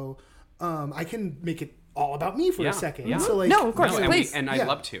show, I can make it all about me for a second. Yeah. So like, No, of course, please. I'd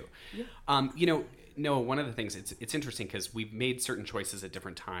love to. Yeah. No, one of the things, it's interesting because we've made certain choices at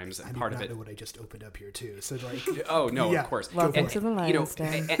different times, and part of it. I know what I just opened up here too. So like, oh no, of course. Welcome to the Lions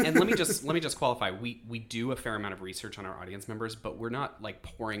Den. And let me just qualify. We do a fair amount of research on our audience members, but we're not like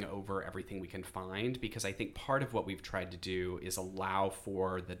pouring over everything we can find, because I think part of what we've tried to do is allow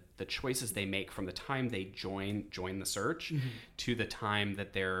for the choices they make from the time they join the search to the time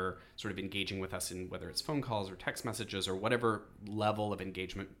that they're sort of engaging with us in whether it's phone calls or text messages or whatever level of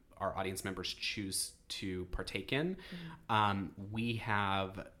engagement our audience members choose to partake in. We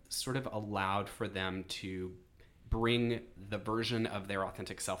have sort of allowed for them to bring the version of their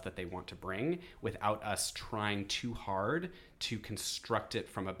authentic self that they want to bring without us trying too hard to construct it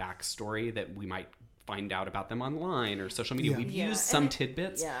from a backstory that we might find out about them online or social media. We've used some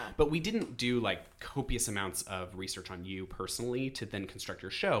tidbits, but we didn't do like copious amounts of research on you personally to then construct your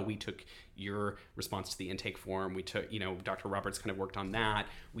show. We took your response to the intake form. We took, Dr. Roberts kind of worked on that.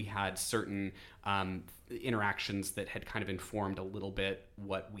 We had certain interactions that had kind of informed a little bit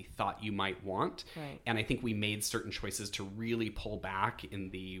what we thought you might want. Right. And I think we made certain choices to really pull back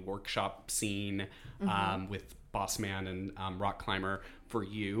in the workshop scene with Boss Man and Rock Climber for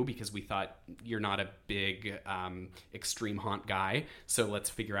you, because we thought you're not a big extreme haunt guy. So let's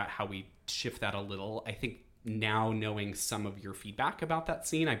figure out how we shift that a little. I think now, knowing some of your feedback about that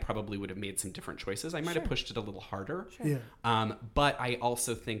scene, I probably would have made some different choices. I might have pushed it a little harder. But I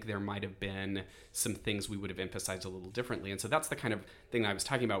also think there might have been some things we would have emphasized a little differently. And so that's the kind of thing I was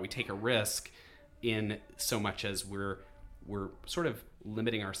talking about. We take a risk in so much as we're sort of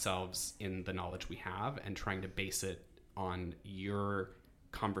limiting ourselves in the knowledge we have and trying to base it on your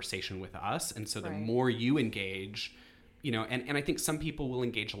conversation with us. And so the more you engage, and I think some people will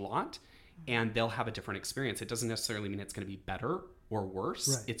engage a lot and they'll have a different experience. It doesn't necessarily mean it's going to be better or worse.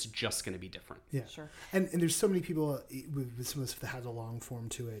 Right. It's just going to be different. Yeah. Sure. And there's so many people with some of this that has a long form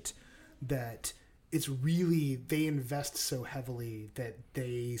to it that it's really, they invest so heavily that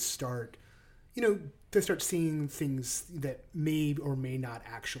they start, they start seeing things that may or may not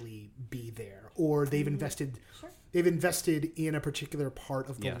actually be there, or they've invested in a particular part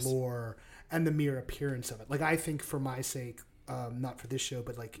of the lore and the mere appearance of it. Like, I think for my sake, not for this show,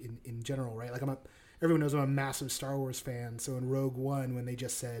 but like in general, right? Like everyone knows I'm a massive Star Wars fan. So in Rogue One, when they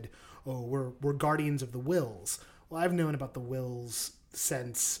just said, "Oh, we're Guardians of the Whills," well, I've known about the Whills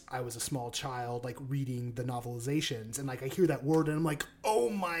since I was a small child, like reading the novelizations, and like I hear that word and I'm like, "Oh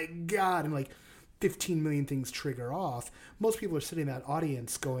my god!" And like 15 million things trigger off. Most people are sitting in that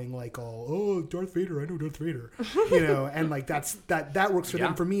audience going like, "Oh, Darth Vader, I know Darth Vader," and like that works for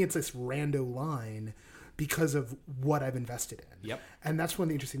them. For me, it's this rando line because of what I've invested in. Yep. And that's one of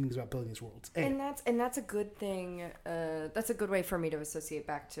the interesting things about building these worlds. And that's a good thing. That's a good way for me to associate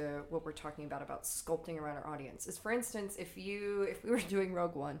back to what we're talking about sculpting around our audience. Is, for instance, if we were doing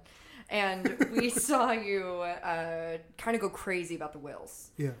Rogue One, and we saw you kind of go crazy about the Whills,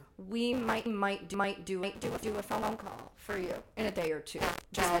 we might do a phone call for you in a day or two,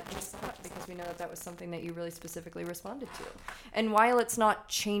 just because we know that was something that you really specifically responded to. And while it's not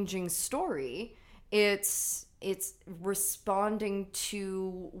changing story, it's responding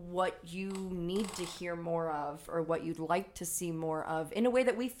to what you need to hear more of or what you'd like to see more of in a way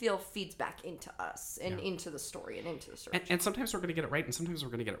that we feel feeds back into us and into the story and into the story. And sometimes we're going to get it right and sometimes we're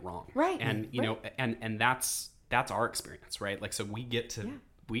going to get it wrong. Right. And, and that's that's our experience, right? Like, so we get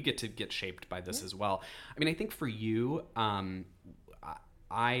to get shaped by this as well. I mean, I think for you,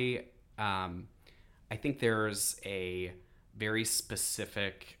 I think there's a very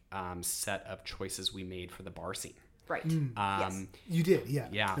specific set of choices we made for the bar scene. Right. Yes. You did, yeah.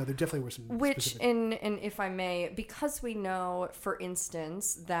 Yeah. No, there definitely were some Which, specific... and if I may, because we know, for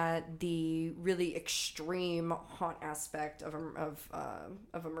instance, that the really extreme haunt aspect of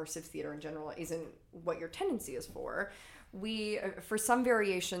immersive theater in general isn't what your tendency is for, we, for some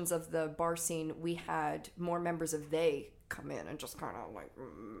variations of the bar scene, we had more members of they come in and just kind of like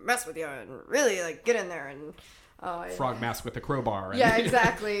mess with you and really like get in there and Frog mask with a crowbar. yeah,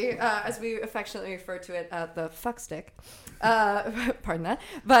 exactly. As we affectionately refer to it, the fuck stick. Pardon that.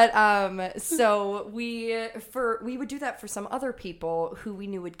 But so we would do that for some other people who we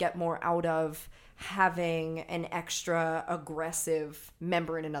knew would get more out of having an extra aggressive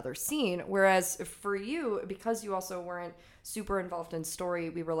member in another scene. Whereas for you, because you also weren't super involved in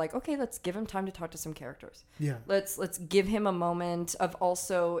story, we were like, okay, let's give him time to talk to some characters. Yeah. Let's give him a moment of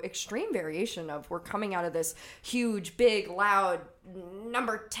also extreme variation of we're coming out of this huge, big, loud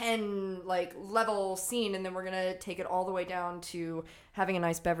number 10 like level scene, and then we're gonna take it all the way down to having a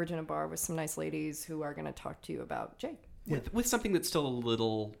nice beverage in a bar with some nice ladies who are gonna talk to you about Jake. With something that's still a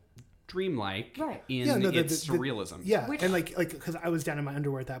little dreamlike Right. in its surrealism. Yeah, and like because I was down in my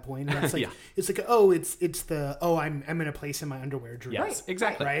underwear at that point, and it's like Yeah. it's like I'm in a place in my underwear dream. Yes, Right.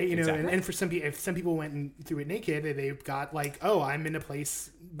 exactly. Right, you know, Exactly. and for some people, if some people went and threw it naked, they've got like, oh, I'm in a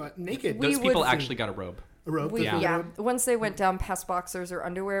place but naked. Those We people would- actually got a robe. A robe, We, the yeah. robe. Once they went down past boxers or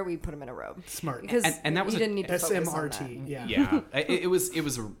underwear, we put them in a robe. Smart. Because And that was you a didn't need to focus on SMRT, that. yeah. Yeah, it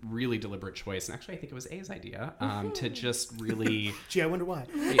was a really deliberate choice, and actually I think it was A's idea to just really, Gee, I wonder why.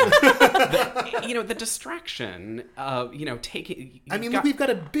 the distraction of taking. I mean, look, we've got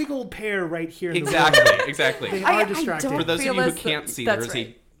a big old pair right here. In the Exactly. They I are distracting. don't For those of feel you who as can't the- see, that's there's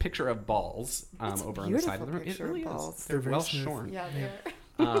right. a picture of balls It's a over on the side of the room. It beautiful really picture of is. balls. They're They're well very smooth. shorn. Yeah, they're...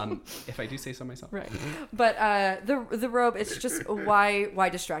 If I do say so myself. Right. But the robe, it's just why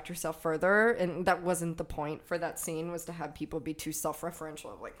distract yourself further? And that wasn't the point for that scene, was to have people be too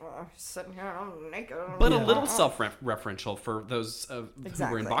self-referential of like, oh, sitting here, I'm naked. But a little self-referential for those who were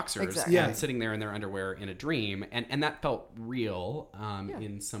Exactly. in boxers Exactly. and sitting there in their underwear in a dream, and that felt real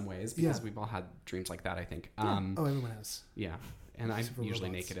in some ways because Yeah. we've all had dreams like that. I think. Oh, everyone has. Yeah, and I'm Except for usually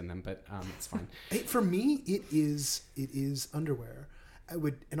robots. naked in them, but it's fine. For me, it is underwear. I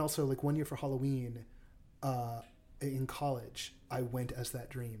would, and also like one year for Halloween, in college, I went as that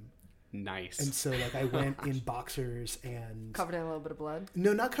dream, Nice. and so like I went in boxers and Covered in a little bit of blood.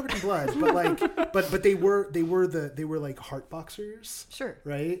 no, not covered in blood, but like, but they were like heart boxers, Sure.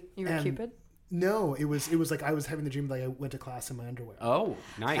 right? You were And Cupid? No, it was like I was having the dream like I went to class in my underwear. Oh,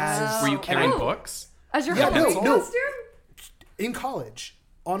 nice. As- Were you carrying Oh. books? As your Yeah, Halloween no. costume? In college,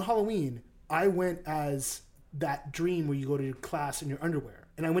 on Halloween, I went as that dream where you go to class in your underwear,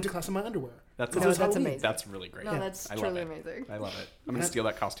 and I went to class in my underwear. That's Because it was that's Halloween. amazing. That's really great. No, that's I love truly it. amazing. I love it. I'm gonna steal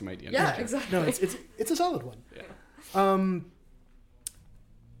that costume idea. Yeah, next year. exactly. No, it's a solid one. Yeah.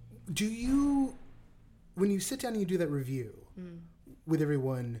 Do you, when you sit down and you do that review with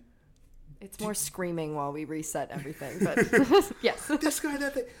everyone, It's more screaming while we reset everything, but yes. this guy,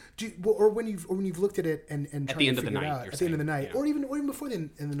 that thing, or when you've looked at it and At tried the to end of the figure it night, out, you're at the end of the saying, night, yeah. or even before the end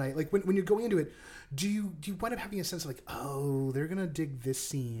of the night, like when you're going into it, do you wind up having a sense of like, oh, they're gonna dig this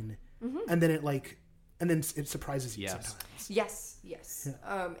scene, and then it surprises you Yes. sometimes. Yes.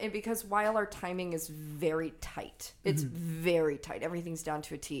 And because while our timing is very tight, it's very tight. Everything's down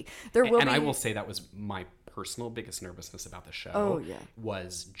to a T. There will And be. I will say that was my personal biggest nervousness about the show. Oh, yeah.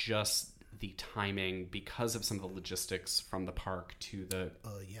 Was just the timing because of some of the logistics from the park to the.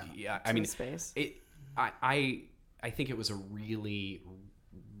 Yeah. Yeah, I mean, space. I think it was a really,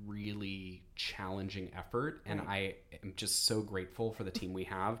 really challenging effort, and I am just so grateful for the team we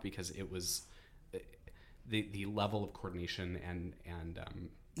have because it was the level of coordination and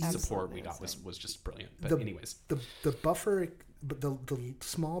support we got was just brilliant. But anyways, the buffer, the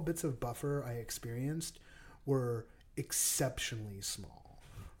small bits of buffer I experienced were exceptionally small,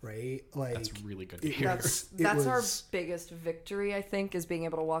 right? Like that's really good to hear. That's our biggest victory, I think, is being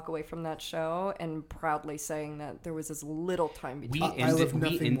able to walk away from that show and proudly saying that there was as little time between.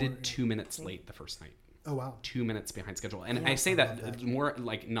 We ended 2 minutes late the first night. Oh wow. 2 minutes behind schedule, and I say that more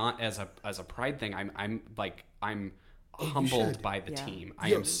like not as a pride thing. I'm humbled should. by the Yeah. team. I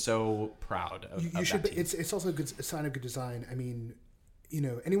Yeah. am so proud of You that should. team. It's also a sign of good design. I mean,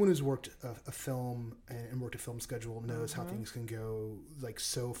 anyone who's worked a film and worked a film schedule knows how things can go like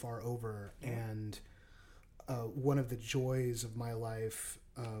so far over. And one of the joys of my life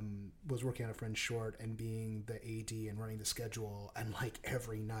was working on a friend's short and being the AD and running the schedule. And like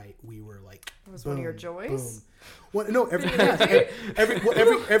every night we were like, It was one of your joys? Boom. Well, no, every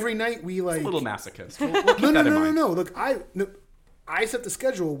night we like a little masochist. We'll keep that in mind. No. Look, I set the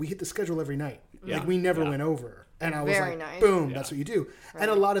schedule. We hit the schedule every night. Yeah. Like we never went over. And I was Very like, nice. boom, Yeah. that's what you do. Right.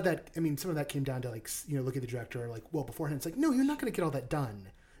 And a lot of that, I mean, some of that came down to like, look at the director, like, well, beforehand, it's like, no, you're not going to get all that done.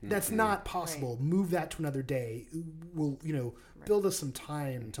 That's not possible. Right. Move that to another day. We'll, build us some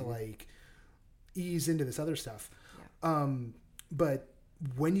time to like ease into this other stuff. Yeah. But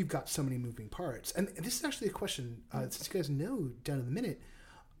when you've got so many moving parts, and this is actually a question, since you guys know down in the minute,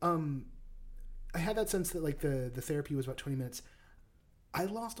 I had that sense that like the therapy was about 20 minutes. I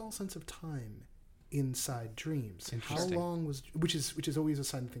lost all sense of time inside Dreams. How Interesting. long was, which is always a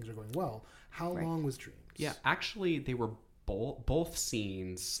sign that things are going well. How Right. long was Dreams? Yeah, actually, they were both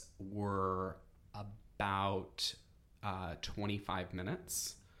scenes were about 25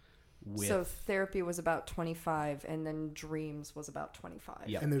 minutes. So therapy was about 25, and then Dreams was about 25.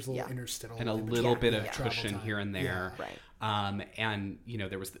 Yeah. And there's a little Yeah. interstitial. and a in little between bit of travel cushion time. here and there. Right. And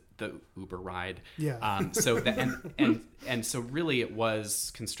there was the Uber ride. Yeah. So and so really it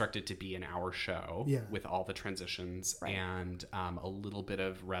was constructed to be an hour show Yeah. with all the transitions Right. and a little bit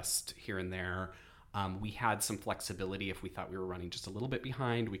of rest here and there. We had some flexibility if we thought we were running just a little bit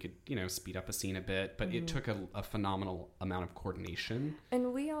behind. We could, speed up a scene a bit, but it took a phenomenal amount of coordination.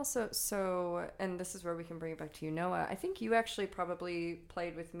 And we also, and this is where we can bring it back to you, Noah. I think you actually probably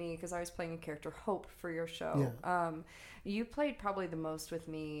played with me because I was playing a character, Hope, for your show. Yeah. You played probably the most with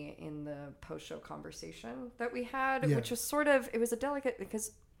me in the post-show conversation that we had, Yeah. which was it was a delicate,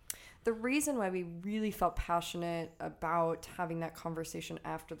 because the reason why we really felt passionate about having that conversation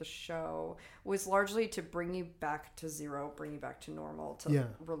after the show was largely to bring you back to zero, bring you back to normal, to Yeah.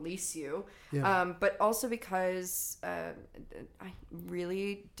 release you. Yeah. But also because I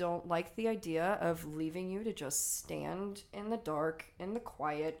really don't like the idea of leaving you to just stand in the dark, in the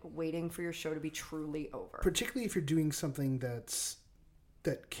quiet, waiting for your show to be truly over. Particularly if you're doing something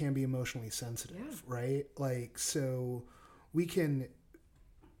that can be emotionally sensitive, Yeah. right? Like, so we can,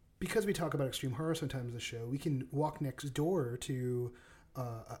 because we talk about extreme horror sometimes in the show, we can walk next door to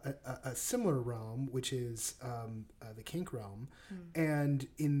a similar realm, which is the kink realm. And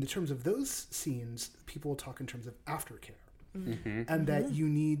in the terms of those scenes, people will talk in terms of aftercare. And that you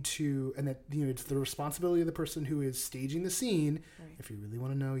need to, and that it's the responsibility of the person who is staging the scene. Right. If you really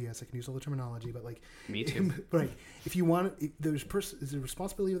want to know, yes, I can use all the terminology, but like, Me too. right? If you want, there's the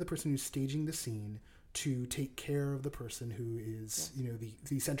responsibility of the person who's staging the scene to take care of the person who is,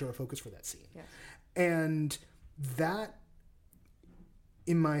 the center of focus for that scene. Yes. And that,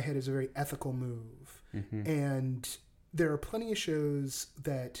 in my head, is a very ethical move. And there are plenty of shows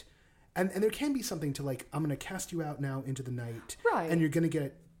that, and there can be something to like, I'm going to cast you out now into the night. Right. And you're going to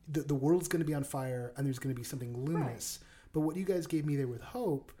get, the world's going to be on fire and there's going to be something luminous. But what you guys gave me there with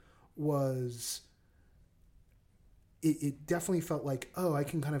Hope was, it definitely felt like, oh, I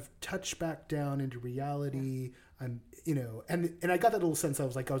can kind of touch back down into reality. I'm, and I got that little sense. I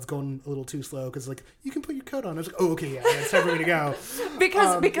was going a little too slow because like, you can put your coat on. I was like, oh, okay, yeah, it's time for me to go.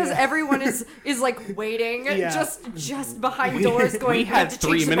 Because everyone is like waiting Yeah. just behind doors going. We had "Have to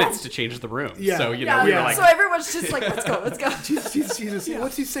 3 change the minutes bed." to change the room. Yeah. So, Yeah, we were like, so everyone's just like, let's go. Jesus,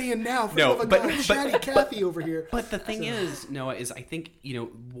 what's he saying now? For No, the love of but- God, chatty Kathy over here. But the thing is, Noah, is I think,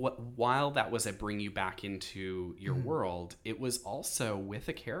 while that was a bring you back into your world, it was also with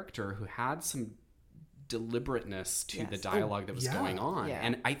a character who had some deliberateness to the Yes. dialogue that was yeah. going on. Yeah.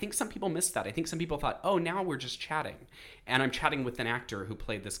 And I think some people missed that. I think some people thought, oh, now we're just chatting. And I'm chatting with an actor who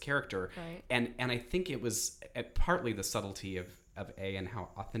played this character. Right. And I think it was partly the subtlety of A and how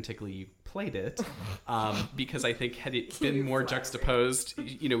authentically you played it. Because I think had it been more juxtaposed,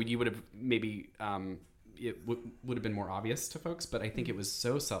 you would have maybe... it would have been more obvious to folks, but I think it was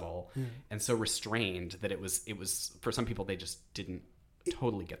so subtle and so restrained that it was for some people, they just didn't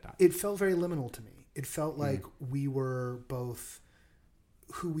totally get that. It felt very liminal to me. It felt like we were both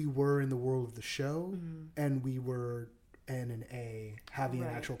who we were in the world of the show and we were N and A having an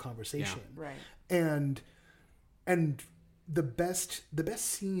Right. actual conversation. Right. And the best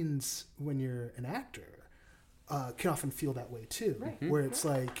scenes when you're an actor can often feel that way too, Right. where it's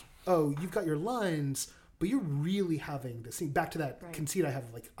like, oh, you've got your lines, but you're really having the scene. Back to that Right. conceit I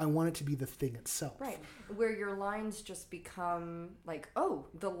have, like, I want it to be the thing itself. Right. Where your lines just become like, oh,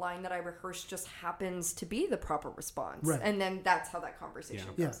 the line that I rehearsed just happens to be the proper response. Right. And then that's how that conversation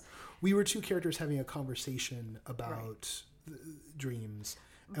Yeah, goes. we were two characters having a conversation about dreams,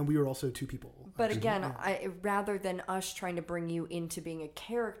 and we were also two people. But again, rather than us trying to bring you into being a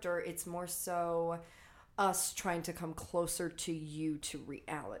character, it's more so us trying to come closer to you, to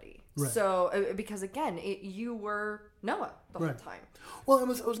reality. Right. So because again, you were Noah the whole time. Well, I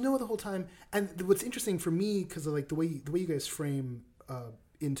was Noah the whole time, and what's interesting for me, because of like the way you guys frame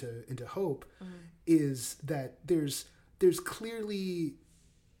into Hope, is that there's clearly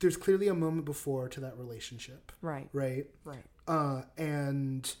a moment before to that relationship, right?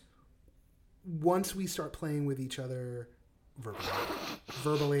 And once we start playing with each other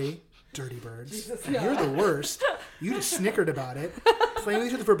verbally, dirty birds, Jesus, you're the worst. You just snickered about it. Playing with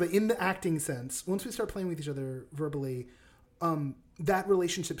each other verbally in the acting sense. Once we start playing with each other verbally, that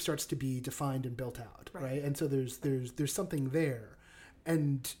relationship starts to be defined and built out, right? And so there's something there,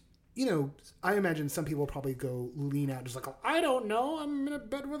 and you know, I imagine some people probably go lean out, just like, oh, I don't know, I'm in a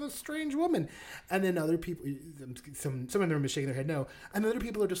bed with a strange woman, and then other people, some of them are shaking their head no, and other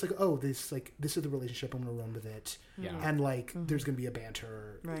people are just like, oh, this is the relationship, I'm gonna run with it, and like there's gonna be a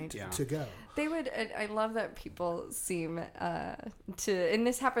banter to go. They would. I love that people seem to, and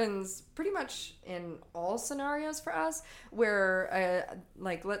this happens pretty much in all scenarios for us, where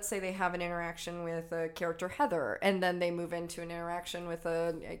like let's say they have an interaction with a character Heather, and then they move into an interaction with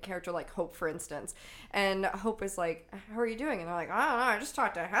a character like Hope, for instance, and Hope is like, how are you doing? And they're like, I don't know, I just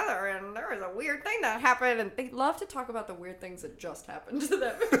talked to Heather and there was a weird thing that happened, and they love to talk about the weird things that just happened to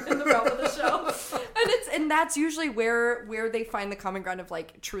them in the realm of the show. And that's usually where they find the common ground of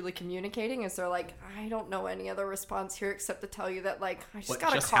like truly communicating, is they're like, I don't know any other response here except to tell you that like I just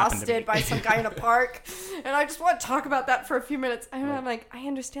got accosted by some guy in a park and I just want to talk about that for a few minutes. And I'm like, I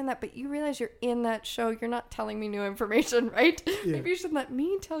understand that, but you realize you're in that show, you're not telling me new information, right? Maybe you should let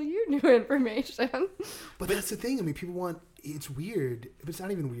me tell you new information. But that's the thing, I mean, people want, it's weird, but it's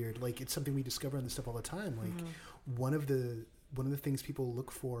not even weird, like it's something we discover on this stuff all the time, like one of the things people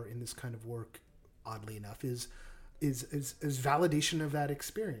look for in this kind of work, oddly enough, is validation of that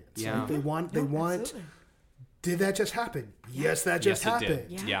experience. Yeah. Like they want Absolutely. did that just happen? Yes, that just happened.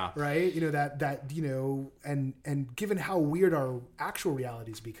 Yeah. Right? You know, that you know, and given how weird our actual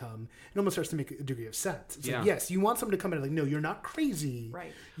realities become, it almost starts to make a degree of sense. It's like, yes, you want someone to come in and like, no, you're not crazy.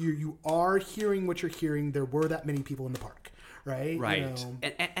 Right. You are hearing what you're hearing. There were that many people in the park. Right. Right. You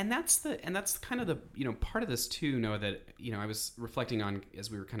know? And that's kind of the, you know, part of this too, Noah, that, you know, I was reflecting on as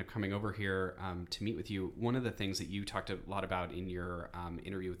we were kind of coming over here to meet with you. One of the things that you talked a lot about in your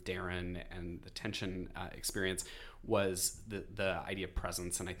interview with Darren and the tension experience was the idea of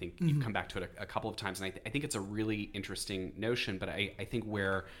presence. And I think you've come back to it a couple of times. And I think it's a really interesting notion, but I think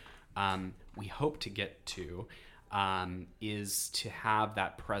where we hope to get to is to have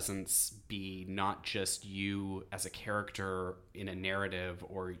that presence be not just you as a character in a narrative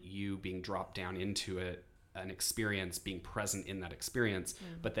or you being dropped down into an experience, being present in that experience,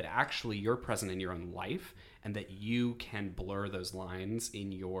 but that actually you're present in your own life and that you can blur those lines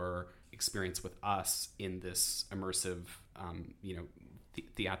in your experience with us in this immersive, you know,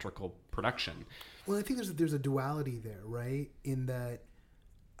 theatrical production. Well, I think there's a duality there, right? In that,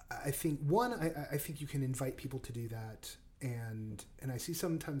 I think I think you can invite people to do that, and I see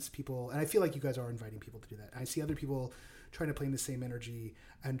sometimes people, and I feel like you guys are inviting people to do that. I see other people trying to play in the same energy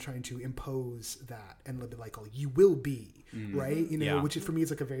and trying to impose that and be like, oh, you will be right, you know, which is, for me, is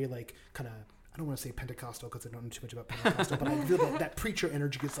like a very like kind of, I don't want to say Pentecostal because I don't know too much about Pentecostal, but I feel that preacher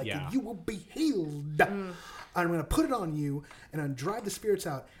energy gets like, you will be healed. I'm going to put it on you and I'm going to drive the spirits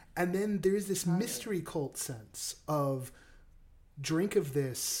out, and then there's this mystery cult sense of, drink of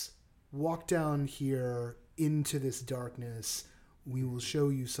this, walk down here into this darkness, we will show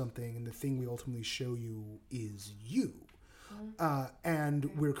you something, and the thing we ultimately show you is you.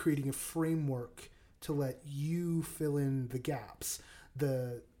 And we're creating a framework to let you fill in the gaps,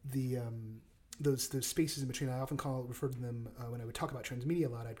 those spaces in between. I often refer to them when I would talk about transmedia a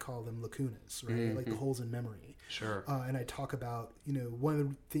lot. I'd call them lacunas, right? Like the holes in memory. Sure. And I talk about, you know, one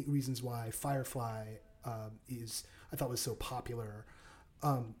of the reasons why Firefly I thought was so popular,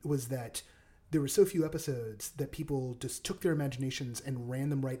 was that there were so few episodes that people just took their imaginations and ran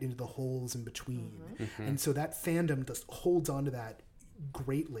them right into the holes in between. And so that fandom just holds on to that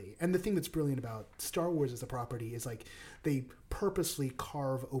greatly. And the thing that's brilliant about Star Wars as a property is like they purposely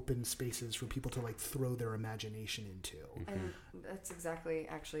carve open spaces for people to like throw their imagination into. And that's exactly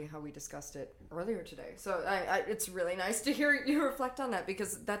actually how we discussed it earlier today. So it's really nice to hear you reflect on that,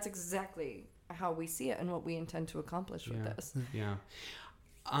 because that's exactly how we see it and what we intend to accomplish with this. Yeah.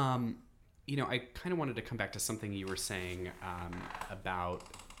 You know, I kind of wanted to come back to something you were saying about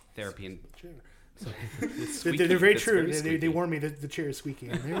therapy and... They're very true. They warned me that the chair is squeaky.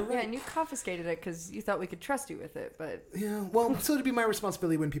 And they were right. Yeah, and you confiscated it because you thought we could trust you with it, but... Yeah, well, so it'd be my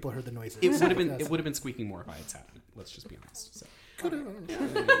responsibility when people heard the noises. It would have been squeaking more if I had sat in it. Let's just be honest. So. Could have.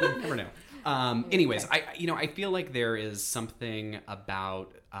 You never know. Anyways, I feel like there is something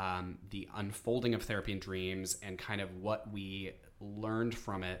about the unfolding of Therapy and Dreams and kind of what we learned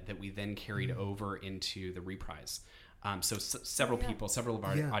from it that we then carried over into the reprise. Several people, several of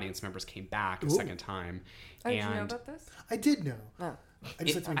our audience members came back a second time. Oh, did you know about this? I did know. Oh. I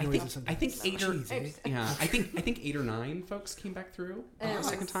just like to make noises I think sometimes. I think 8 or 9 folks came back through the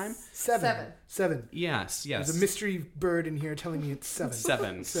second time. Seven. Yes. There's a mystery bird in here telling me it's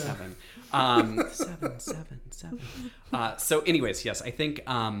 7. Seven. Seven. So anyways, yes, I think,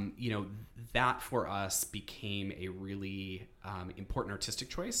 that for us became a really important artistic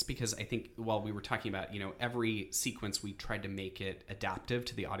choice, because I think while we were talking about, every sequence we tried to make it adaptive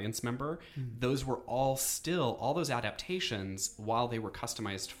to the audience member, those were all those adaptations, while they were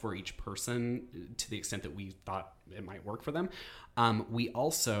customized for each person to the extent that we thought it might work for them, we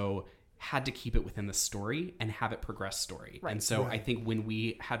also had to keep it within the story and have it progress story. Right. And so I think when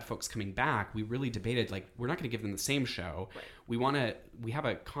we had folks coming back, we really debated, like, we're not going to give them the same show. Right. We have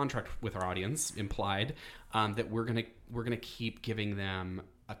a contract with our audience implied that we're going to keep giving them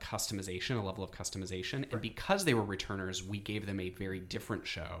a level of customization. Right. And because they were returners, we gave them a very different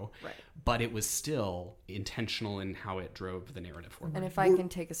show, right, but it was still intentional in how it drove the narrative forward. And if I can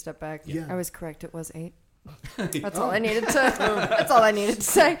take a step back, I was correct. It was 8. That's all I needed to. That's all I needed to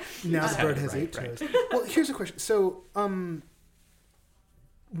say. Now the bird has 8 toes. Well, here's a question. So,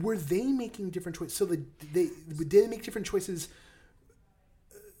 were they making different choices? So did they make different choices?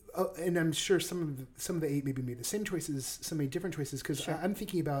 And I'm sure some of the 8 maybe made the same choices. Some made different choices, because I'm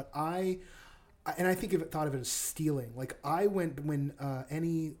thinking about thought of it as stealing. Like, I went when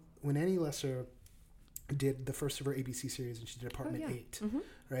Annie Lesser did the first of her ABC series, and she did Apartment 8,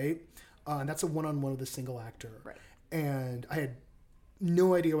 right? And that's a one-on-one with a single actor. Right. And I had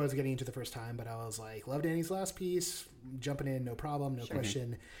no idea what I was getting into the first time, but I was like, loved Annie's last piece, jumping in, no problem, no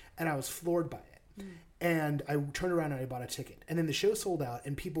question. And I was floored by it. And I turned around and I bought a ticket. And then the show sold out,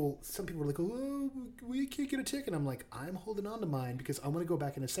 and some people were like, oh, we can't get a ticket. I'm like, I'm holding on to mine because I want to go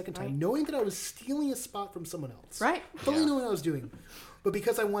back in a second time, knowing that I was stealing a spot from someone else. Right. Fully knowing what I was doing. But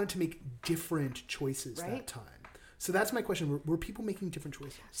because I wanted to make different choices that time. So that's my question. Were people making different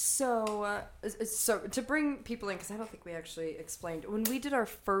choices? So to bring people in, because I don't think we actually explained. When we did our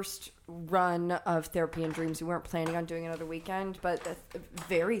first run of Therapy and Dreams, we weren't planning on doing another weekend, but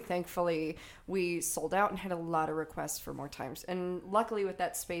very thankfully, we sold out and had a lot of requests for more times. And luckily with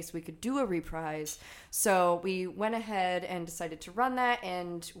that space, we could do a reprise. So we went ahead and decided to run that,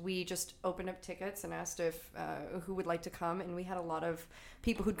 and we just opened up tickets and asked if who would like to come. And we had a lot of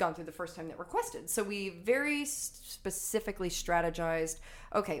people who'd gone through the first time that requested. So we very specifically strategized,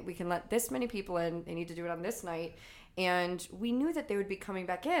 okay, we can let this many people in. They need to do it on this night. And we knew that they would be coming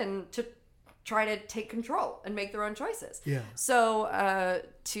back in to try to take control and make their own choices. Yeah. So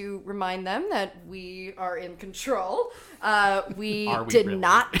to remind them that we are in control, we did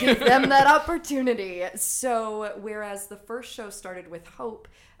not give them that opportunity. So whereas the first show started with Hope,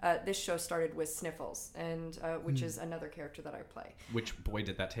 this show started with Sniffles, and which is another character that I play. Which, boy,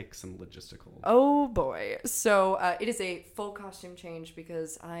 did that take some logistical. Oh boy! So it is a full costume change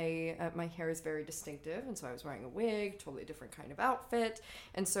because my hair is very distinctive, and so I was wearing a wig, totally different kind of outfit,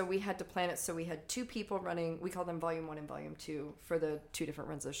 and so we had to plan it. So we had 2 people running. We call them Volume 1 and Volume 2 for the 2 different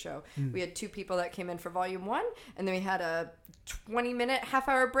runs of the show. We had 2 people that came in for Volume 1, and then we had a 20-minute,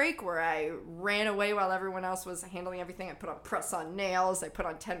 half-hour break where I ran away while everyone else was handling everything. I put on press-on nails. I put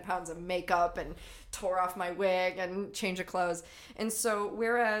on 10 pounds of makeup and tore off my wig and change of clothes. And so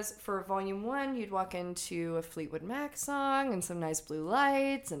whereas for Volume 1, you'd walk into a Fleetwood Mac song and some nice blue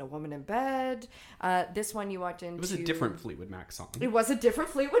lights and a woman in bed, this one you walked into... It was a different Fleetwood Mac song. It was a different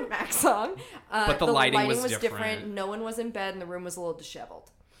Fleetwood Mac song. But the lighting was different. No one was in bed and the room was a little disheveled.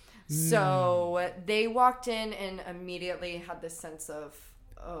 So they walked in and immediately had this sense of,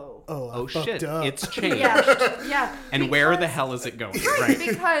 oh shit, it's changed. Yeah. And where the hell is it going? Right.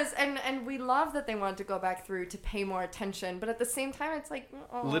 Because, and we love that they wanted to go back through to pay more attention, but at the same time, it's like,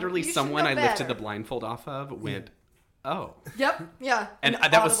 literally someone I lifted the blindfold off of went, oh. Yep, yeah. And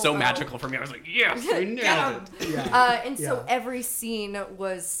that was so magical for me. I was like, yes, we nailed it. Yeah. So every scene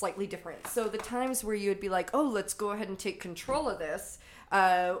was slightly different. So the times where you would be like, oh, let's go ahead and take control of this,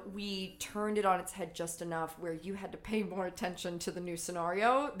 we turned it on its head just enough where you had to pay more attention to the new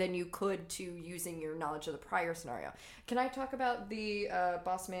scenario than you could to using your knowledge of the prior scenario. Can I talk about the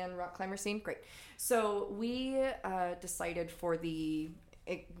boss man rock climber scene? Great. So we decided for the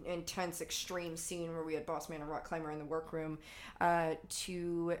intense extreme scene where we had boss man and rock climber in the workroom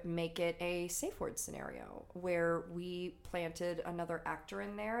to make it a safe word scenario where we planted another actor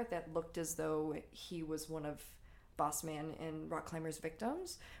in there that looked as though he was one of Boss Man in Rock Climbers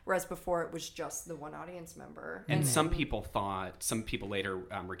Victims, whereas before it was just the one audience member. And some people later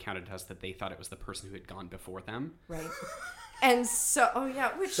recounted to us that they thought it was the person who had gone before them. Right. And so, all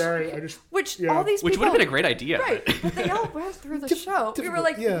these people, which would have been a great idea. Right, but they all went through the show. We were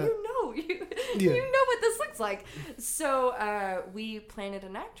like, you know what this looks like. So we planted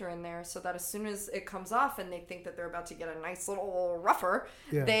an actor in there so that as soon as it comes off and they think that they're about to get a nice little rougher,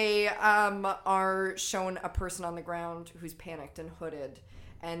 they are shown a person on the ground who's panicked and hooded.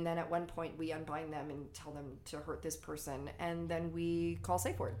 And then at one point we unbind them and tell them to hurt this person, and then we call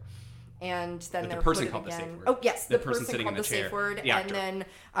safe word. And then the person called the safe word. Oh, yes. The person sitting called in the chair. safe word. The and actor.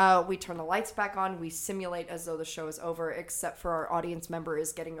 then we turn the lights back on. We simulate as though the show is over, except for our audience member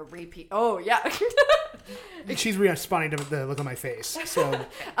is getting a repeat. Oh, yeah. She's responding to the look on my face. So,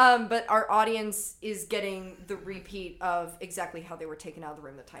 but our audience is getting the repeat of exactly how they were taken out of the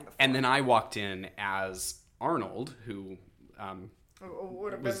room the time before. And then I walked in as Arnold, who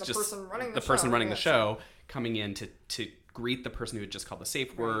would have been was the just person running the person running the show, coming in to greet the person who had just called the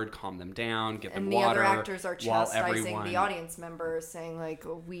safe word, calm them down, get them water. And the other actors are chastising everyone... the audience members, saying like,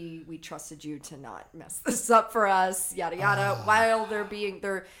 we trusted you to not mess this up for us, yada yada, while they're being and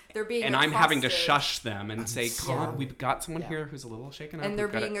accosted. I'm having to shush them and say, we've got someone here who's a little shaken up. And they're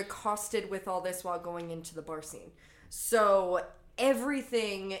being accosted with all this while going into the bar scene. So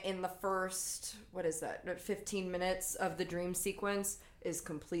everything in the first 15 minutes of the dream sequence is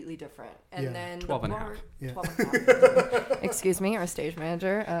completely different. And then 12 and a half. 12 and a half. Excuse me, our stage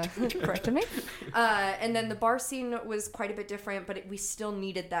manager corrected me. And then the bar scene was quite a bit different, but we still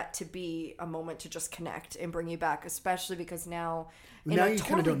needed that to be a moment to just connect and bring you back, especially because now in a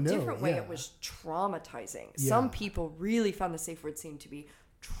totally different way, it was traumatizing. Yeah. Some people really found the safe word scene to be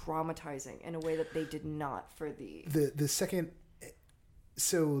traumatizing in a way that they did not for the second.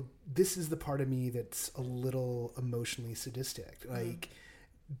 So this is the part of me that's a little emotionally sadistic. Like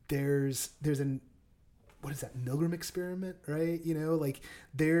there's an, what is that, Milgram experiment, right? You know, like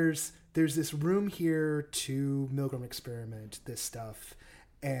there's this room here to Milgram experiment this stuff.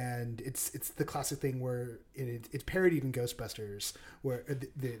 And it's the classic thing where it's parodied in Ghostbusters, where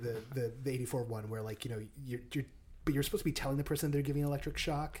the 84 one, where like, you know, you're supposed to be telling the person they're giving electric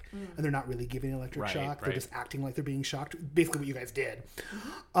shock, and they're not really giving electric shock. They're just acting like they're being shocked. Basically what you guys did.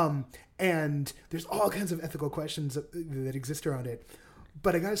 And there's all kinds of ethical questions that exist around it.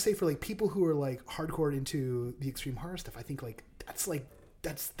 But I gotta say, for like people who are like hardcore into the extreme horror stuff, I think that's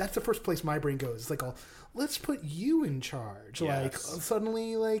the first place my brain goes. It's like, let's put you in charge. Yes. Like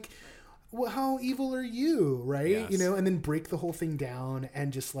suddenly, like, well, how evil are you, right? Yes. You know, and then break the whole thing down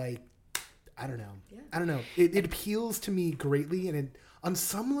and just like, I don't know. Yeah. I don't know. It appeals to me greatly, and on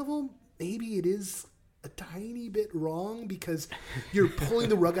some level, maybe it is a tiny bit wrong because you're pulling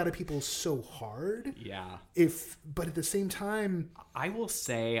the rug out of people so hard. Yeah. But at the same time, I will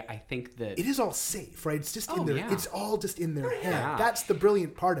say, I think that it is all safe, right? It's just in their. Yeah. It's all just in their head. Yeah. That's the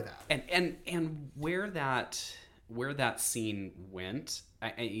brilliant part of that. And where that scene went,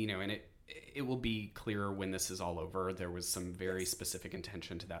 it will be clearer when this is all over. There was some very specific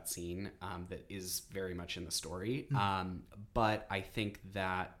intention to that scene that is very much in the story. But I think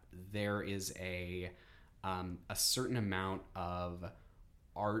that there is a certain amount of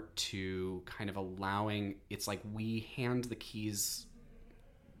art to kind of allowing, it's like we hand the keys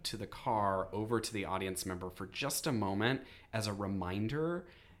to the car over to the audience member for just a moment as a reminder.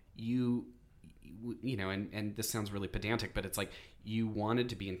 You know, and this sounds really pedantic, but it's like, you wanted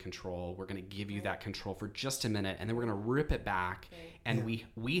to be in control. We're going to give you that control for just a minute, and then we're going to rip it back. And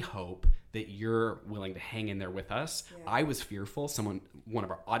we hope that you're willing to hang in there with us. Yeah. I was fearful one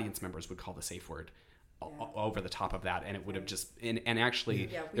of our audience members would call the safe word over the top of that, and it would have just and actually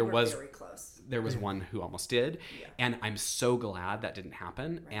there was very close. There was one who almost did, and I'm so glad that didn't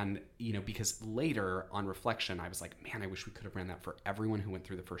happen. Right. And you know, because later on reflection, I was like, man, I wish we could have ran that for everyone who went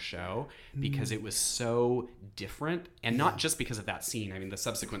through the first show, because it was so different, and not just because of that scene. I mean, the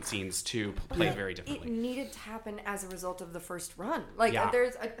subsequent scenes too played very differently. It needed to happen as a result of the first run. Like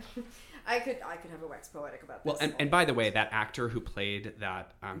I could have a wax poetic about this. Well, and by the way, that actor who played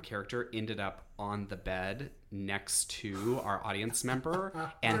that character ended up on the bed next to our audience member,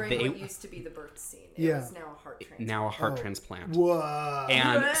 and during what used to be the birth scene. It was now a heart transplant. Now a heart transplant. Whoa!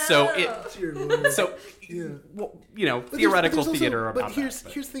 And so you know, theoretical theater about that.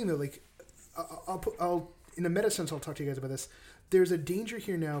 But here's the thing though, like I'll in a meta sense, I'll talk to you guys about this. There's a danger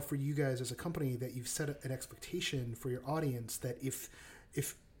here now for you guys as a company that you've set an expectation for your audience that if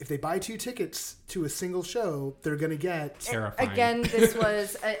they buy 2 tickets to a single show, they're going to get... Terrifying. Again, this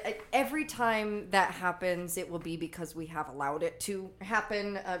was... every time that happens, it will be because we have allowed it to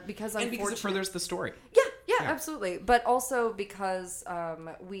happen. Because it furthers the story. Yeah. absolutely. But also because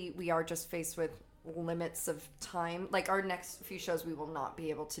we are just faced with limits of time. Like our next few shows we will not be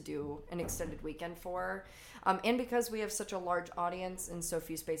able to do an extended weekend for. And because we have such a large audience and so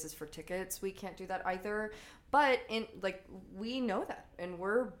few spaces for tickets, we can't do that either. But we know that, and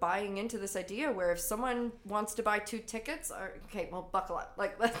we're buying into this idea where if someone wants to buy 2 tickets, okay, well, buckle up.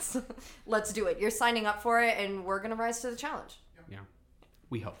 Like let's do it. You're signing up for it, and we're gonna rise to the challenge. Yeah,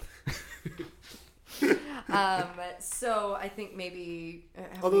 we hope. So I think maybe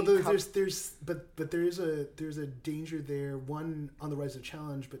although there's a danger there. One, on the rise of the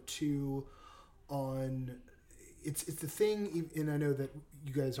challenge, but 2, on it's the thing. And I know that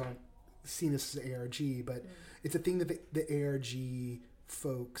you guys aren't seeing this as ARG, but it's a thing that the ARG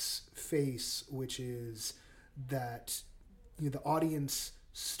folks face, which is that the audience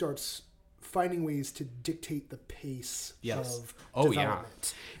starts finding ways to dictate the pace of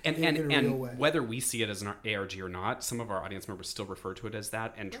development. And whether we see it as an ARG or not, some of our audience members still refer to it as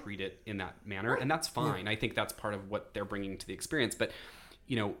that and treat it in that manner, and that's fine. I think that's part of what they're bringing to the experience. But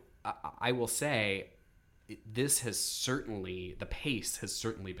I will say, the pace has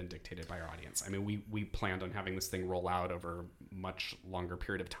certainly been dictated by our audience. I mean, we planned on having this thing roll out over a much longer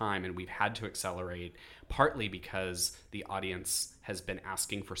period of time, and we've had to accelerate, partly because the audience has been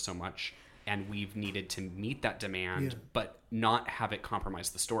asking for so much, and we've needed to meet that demand, but not have it compromise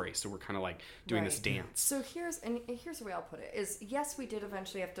the story. So we're kind of like doing this dance. So here's the way I'll put it is, yes, we did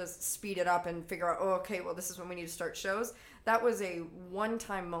eventually have to speed it up and figure out, this is when we need to start shows. That was a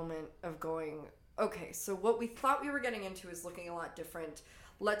one-time moment of going, okay, so what we thought we were getting into is looking a lot different.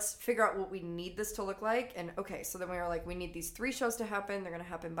 Let's figure out what we need this to look like. And okay, so then we were like, we need these 3 shows to happen. They're going to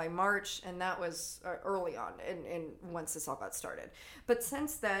happen by March. And that was early on and once this all got started. But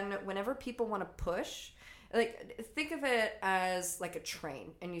since then, whenever people want to push, think of it as like a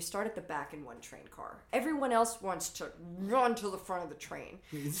train, and you start at the back in one train car. Everyone else wants to run to the front of the train.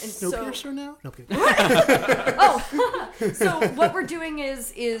 Is Snowpiercer now? No, okay. So what we're doing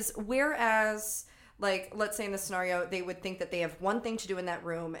is whereas, like, let's say in this scenario, they would think that they have one thing to do in that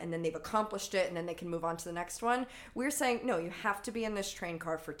room and then they've accomplished it and then they can move on to the next one. We're saying, no, you have to be in this train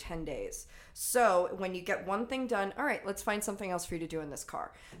car for 10 days. So when you get one thing done, all right, let's find something else for you to do in this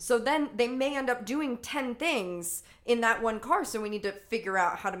car. So then they may end up doing 10 things in that one car. So we need to figure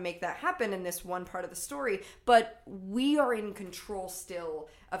out how to make that happen in this one part of the story. But we are in control still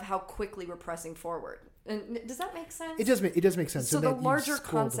of how quickly we're pressing forward. And does that make sense? It does make sense. So the larger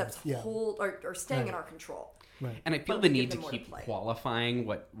concepts are staying in our control. Right. And I feel the need to keep qualifying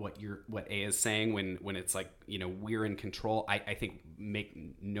what A is saying when it's like, we're in control. I think, make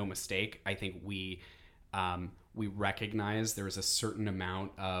no mistake, I think we recognize there's a certain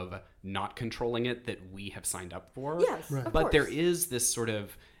amount of not controlling it that we have signed up for. Yes, right. Of But course. there is this sort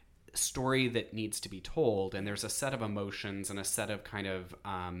of story that needs to be told, and there's a set of emotions and a set of kind of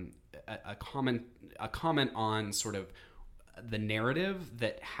a comment on sort of the narrative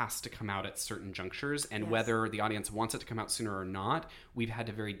that has to come out at certain junctures, and whether the audience wants it to come out sooner or not, we've had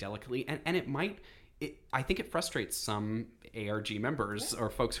to very delicately, and I think it frustrates some ARG members or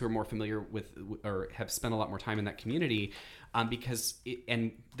folks who are more familiar with or have spent a lot more time in that community, because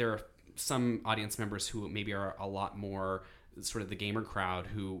there are some audience members who maybe are a lot more sort of the gamer crowd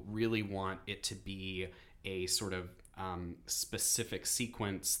who really want it to be a sort of specific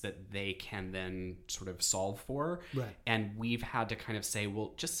sequence that they can then sort of solve for. Right. And we've had to kind of say,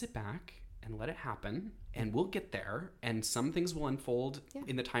 well, just sit back and let it happen, and we'll get there. And some things will unfold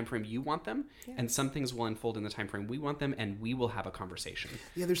in the time frame you want them, and some things will unfold in the time frame we want them, and we will have a conversation.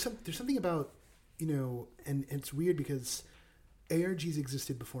 Yeah, there's something about, and it's weird because ARGs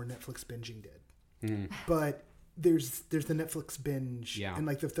existed before Netflix binging did. But there's the Netflix binge, and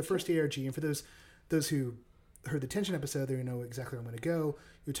like the first ARG, and for those who heard the Tension episode, they know exactly where I'm going to go.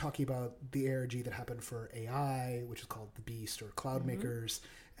 You're talking about the ARG that happened for AI, which is called The Beast or Cloud Makers,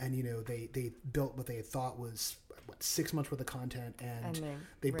 and they built what they had thought was 6 months worth of content, and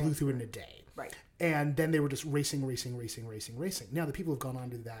they blew through it in a day. Right. And then they were just racing. Now the people who've gone on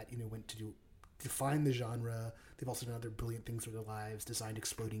to that, went to define the genre. They've also done other brilliant things with their lives, designed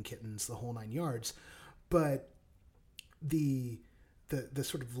exploding kittens, the whole 9 yards. But the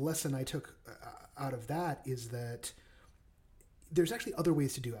sort of lesson I took out of that is that there's actually other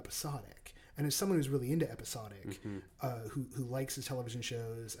ways to do episodic. And as someone who's really into episodic, who likes his television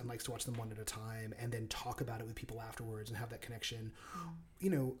shows and likes to watch them one at a time and then talk about it with people afterwards and have that connection,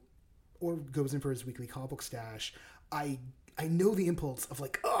 or goes in for his weekly comic book stash, I know the impulse of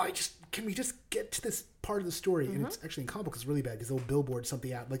like, can we just get to this part of the story? And it's actually in comic books, it's really bad because they'll billboard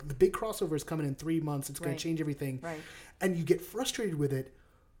something out. Like the big crossover is coming in 3 months. It's going to change everything. Right. And you get frustrated with it.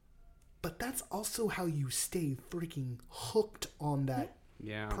 but that's also how you stay freaking hooked on that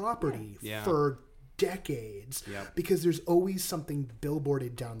Yeah. property Yeah. for decades. Yep. Because there's always something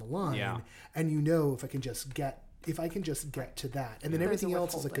billboarded down the line, Yeah. and if I can just get to that, and then There's everything a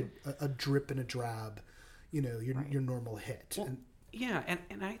else is like withholding. a drip and a drab, your normal hit. Well, yeah,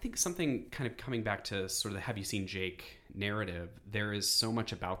 and I think something kind of coming back to sort of the "Have you seen Jake" narrative, there is so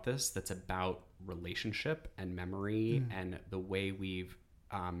much about this that's about relationship and memory and the way we've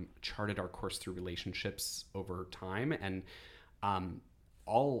charted our course through relationships over time. And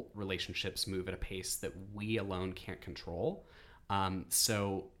all relationships move at a pace that we alone can't control.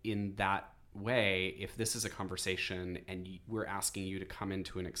 So in that way, if this is a conversation and we're asking you to come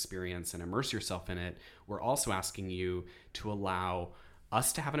into an experience and immerse yourself in it, we're also asking you to allow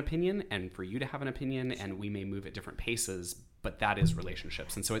us to have an opinion and for you to have an opinion, and we may move at different paces, but that is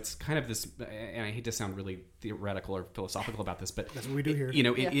relationships. And so it's kind of this, and I hate to sound really theoretical or philosophical about this, but That's what we do here.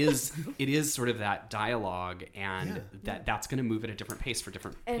 it is sort of that dialogue, and that's going to move at a different pace for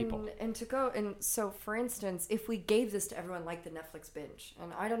different people. And to go, and so for instance, if we gave this to everyone like the Netflix binge,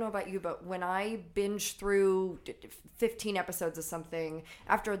 and I don't know about you, but when I binge through 15 episodes of something,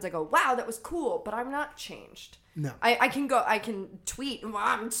 afterwards I go, wow, that was cool, but I'm not changed. No. I can tweet,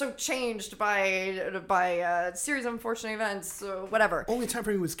 wow, I'm so changed by a series of unfortunate events, whatever. Only time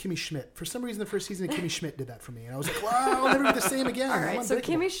for me was Kimmy Schmidt. For some reason, the first season of Kimmy Schmidt did that for me, and I was like, "Wow, I'll never be the same again." All right, so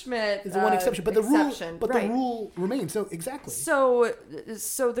Kimmy Schmidt is the one exception, but the right. rule remains. So exactly. So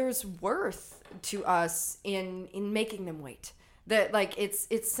there's worth to us in making them wait. That like it's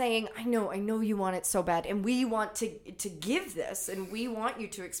saying, I know you want it so bad, and we want to give this, and we want you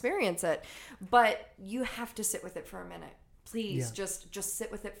to experience it, but you have to sit with it for a minute. Please, just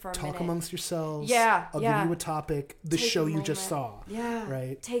sit with it for a minute. Talk amongst yourselves. Yeah, I'll give you a topic. The Take show a you just moment. saw. Yeah.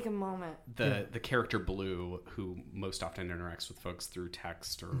 Right. Take a moment. The character Blue, who most often interacts with folks through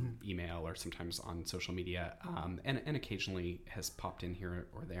text or email or sometimes on social media, and occasionally has popped in here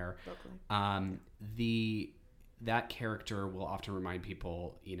or there. That character will often remind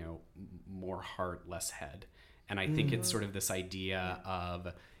people, more heart, less head. And I think it's sort of this idea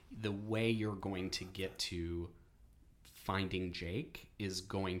of the way you're going to get to finding Jake is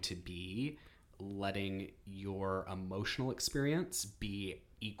going to be letting your emotional experience be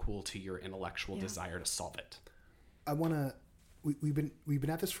equal to your intellectual desire to solve it. I want to. We've been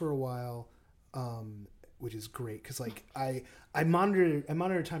at this for a while, which is great because like I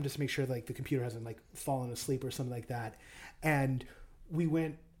monitor time just to make sure like the computer hasn't like fallen asleep or something like that, and we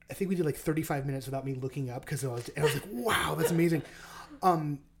went. I think we did like 35 minutes without me looking up because I was like, wow, that's amazing.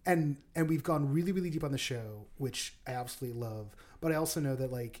 And we've gone really, really deep on the show, which I absolutely love. But I also know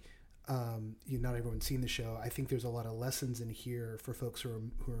that like, not everyone's seen the show. I think there's a lot of lessons in here for folks who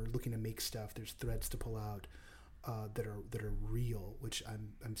are looking to make stuff. There's threads to pull out that are real, which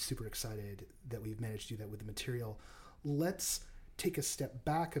I'm super excited that we've managed to do that with the material. Let's take a step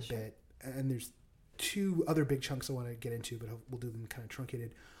back a bit, and there's two other big chunks I want to get into, but we'll do them kind of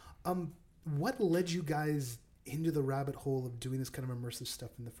truncated. What led you guys into the rabbit hole of doing this kind of immersive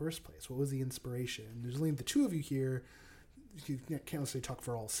stuff in the first place? What was the inspiration? There's only the two of you here. You can't necessarily talk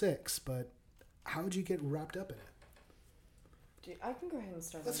for all six, but how did you get wrapped up in it? I can go ahead and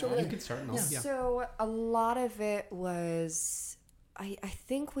start. You can start. Yeah. So a lot of it was, I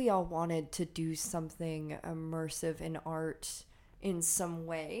think we all wanted to do something immersive in art in some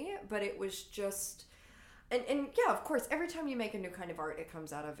way, but it was just, and yeah, of course, every time you make a new kind of art, it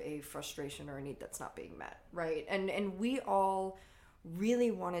comes out of a frustration or a need that's not being met, right? And we all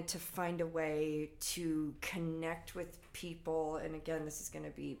really wanted to find a way to connect with people, and again, this is going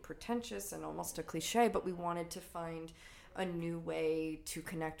to be pretentious and almost a cliche, but we wanted to find a new way to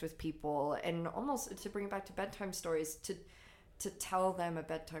connect with people, and almost to bring it back to bedtime stories, to tell them a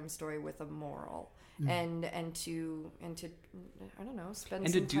bedtime story with a moral. And to I don't know, spend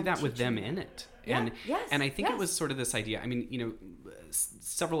and some to do time that with them teaching in it. Yeah, And I think it was sort of this idea. I mean,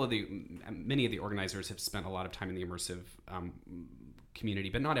 many of the organizers have spent a lot of time in the immersive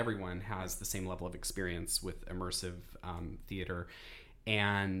community, but not everyone has the same level of experience with immersive theater.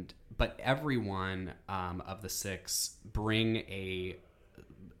 But everyone of the six bring a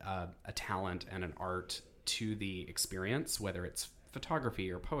talent and an art to the experience, whether it's photography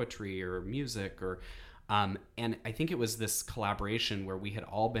or poetry or music or and I think it was this collaboration where we had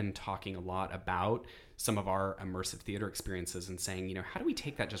all been talking a lot about some of our immersive theater experiences and saying, how do we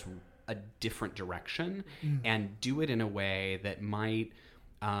take that just a different direction and do it in a way that might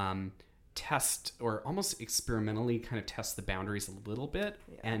test or almost experimentally kind of test the boundaries a little bit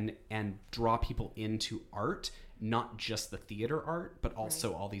and draw people into art not just the theater art, but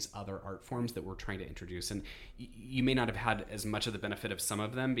also all these other art forms that we're trying to introduce. And you may not have had as much of the benefit of some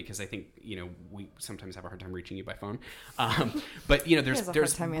of them, because I think, we sometimes have a hard time reaching you by phone. But,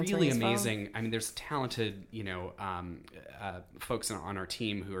 there's really amazing, I mean, there's talented, folks on our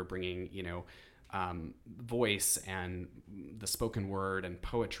team who are bringing, voice and the spoken word and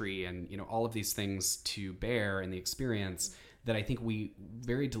poetry and, all of these things to bear in the experience, that I think we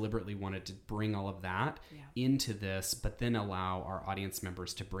very deliberately wanted to bring all of that into this, but then allow our audience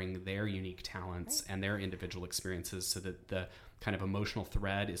members to bring their unique talents and their individual experiences, so that the kind of emotional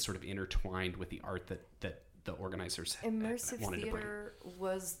thread is sort of intertwined with the art that the organizers immersive wanted theater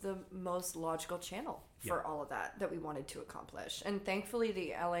was the most logical channel for all of that we wanted to accomplish. And thankfully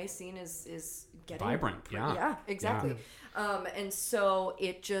the LA scene is getting vibrant. Yeah, exactly. And so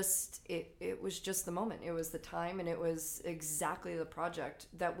it was just the moment, it was the time, and it was exactly the project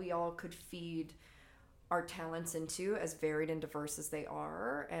that we all could feed our talents into, as varied and diverse as they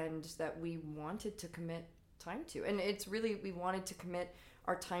are, and that we wanted to commit time to. And it's really, we wanted to commit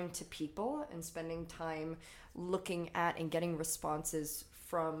our time to people and spending time looking at and getting responses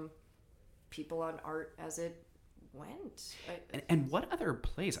from people on art as it went. And what other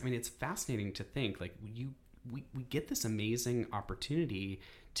plays? I mean, it's fascinating to think, like, we get this amazing opportunity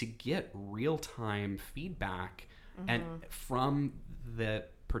to get real-time feedback and from the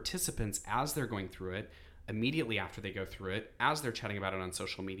participants as they're going through it, immediately after they go through it, as they're chatting about it on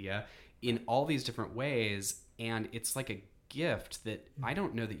social media, in all these different ways. And it's like a gift that I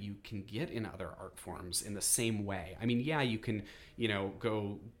don't know that you can get in other art forms in the same way. I mean, yeah, you can,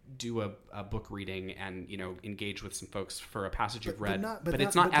 go do a book reading and, engage with some folks for a passage you've read, but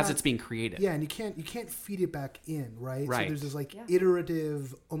it's not as it's being created. Yeah, and you can't feed it back in, right? Right. So there's this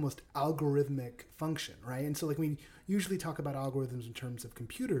iterative, almost algorithmic function, right? And so we usually talk about algorithms in terms of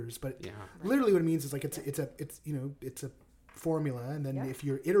computers, but literally what it means is it's a formula, and then if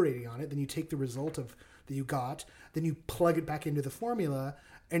you're iterating on it, then you take the result of that you got, then you plug it back into the formula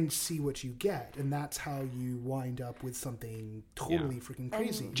and see what you get, and that's how you wind up with something totally freaking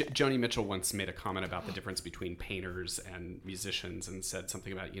crazy. Joni Mitchell once made a comment about the difference between painters and musicians, and said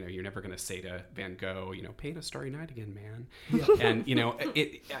something about, you're never going to say to Van Gogh, paint a starry night again, man. Yeah.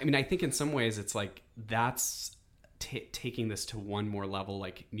 And I think in some ways it's like that's taking this to one more level.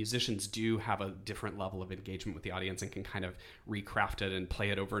 Like, musicians do have a different level of engagement with the audience and can kind of recraft it and play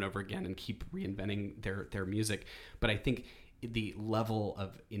it over and over again and keep reinventing their music. But I think the level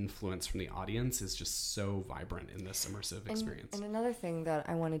of influence from the audience is just so vibrant in this immersive experience. And another thing that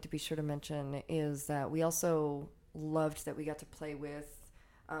I wanted to be sure to mention is that we also loved that we got to play with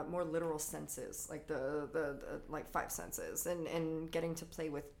more literal senses, like the like five senses, and getting to play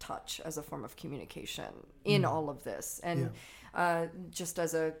with touch as a form of communication in all of this. And just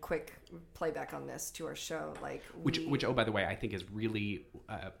as a quick playback on this to our show, which oh, by the way, I think is really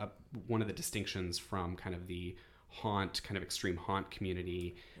one of the distinctions from kind of the haunt, kind of extreme haunt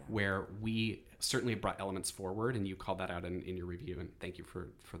community, where we certainly brought elements forward, and you called that out in your review, and thank you for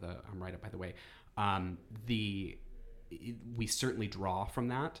the write-up, by the way. We certainly draw from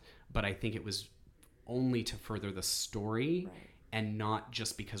that, but I think it was only to further the story, and not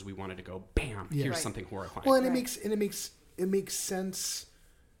just because we wanted to go, bam, here's something horrifying. Well, and it makes sense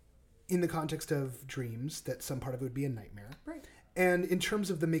in the context of dreams that some part of it would be a nightmare, right? And in terms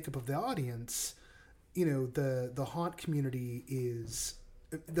of the makeup of the audience, the haunt community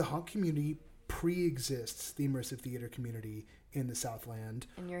pre-exists the immersive theater community in the Southland.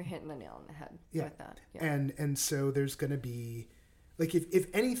 And you're hitting the nail on the head with that. Yeah. And so there's going to be, if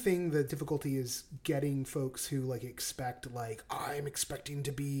anything, the difficulty is getting folks who expect, I'm expecting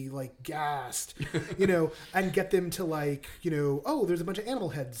to be gassed, and get them to oh, there's a bunch of animal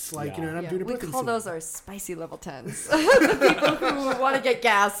heads, and I'm doing a we birthing call scene. those our spicy level 10s. The people who want to get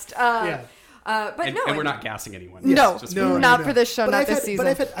gassed. But we're not gassing anyone. No, not for this show, but not this season.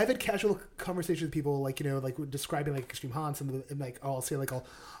 But I've had casual conversations with people, describing extreme haunts, and I'll say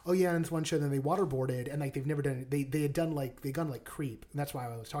oh yeah, in this one show, then they waterboarded, and they've never done it. They had done they'd gone Creep, and that's why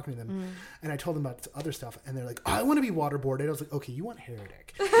I was talking to them, and I told them about other stuff, and they're like, oh, I want to be waterboarded. I was like, okay, you want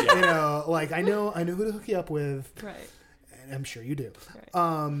Heretic? I know who to hook you up with, right? And I'm sure you do. Right.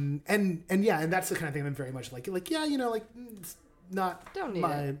 And that's the kind of thing I'm very much it's not don't need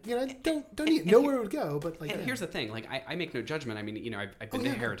it. Don't need it. Know where it would go, but here's the thing, I make no judgment. I mean, I've been to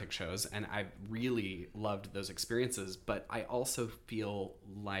Heretic shows, and I've really loved those experiences, but I also feel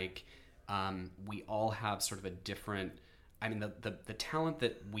like we all have sort of a different, I mean, the talent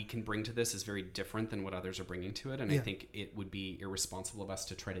that we can bring to this is very different than what others are bringing to it, and I think it would be irresponsible of us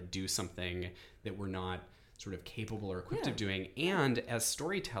to try to do something that we're not sort of capable or equipped of doing. And as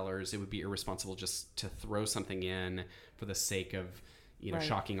storytellers, it would be irresponsible just to throw something in for the sake of,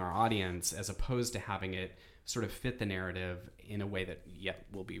 shocking our audience, as opposed to having it sort of fit the narrative in a way that yet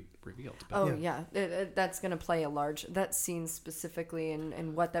will be revealed. But That's going to play that scene specifically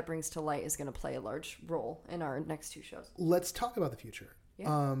and what that brings to light is going to play a large role in our next 2 shows. Let's talk about the future.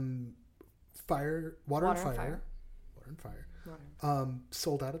 Yeah. Water and Fire.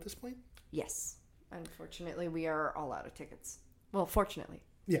 Sold out at this point? Yes. Unfortunately, we are all out of tickets. Well, fortunately.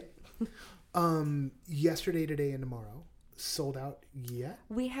 Yeah. Yesterday, today, and tomorrow. Sold out yet?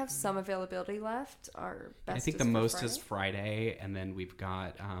 We have some availability left. Our best I think is the for most Friday. is Friday, and then we've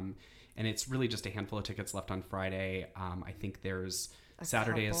got, and it's really just a handful of tickets left on Friday. I think there's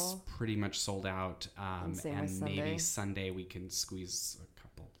Saturday is pretty much sold out, and maybe Sunday we can squeeze a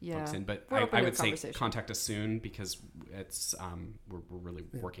couple folks in. But I would say contact us soon, because it's we're really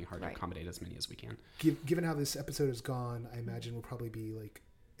working hard to accommodate as many as we can. Given how this episode has gone, I imagine we'll probably be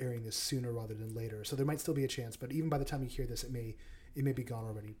airing this sooner rather than later, so there might still be a chance. But even by the time you hear this, it may be gone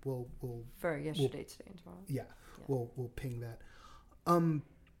already. We'll for yesterday, today, and tomorrow. Yeah. We'll ping that.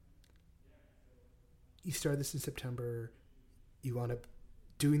 You started this in September. You wound up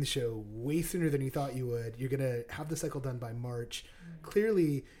doing the show way sooner than you thought you would. You're gonna have the cycle done by March.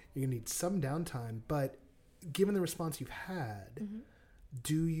 Clearly, you're gonna need some downtime. But given the response you've had.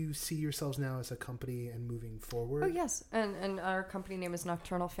 Do you see yourselves now as a company and moving forward? Oh, yes. And our company name is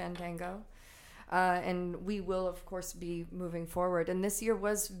Nocturnal Fandango. And we will, of course, be moving forward. And this year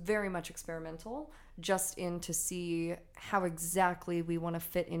was very much experimental, just in to see how exactly we want to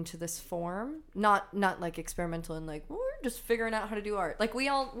fit into this form. Not like experimental and we're just figuring out how to do art. We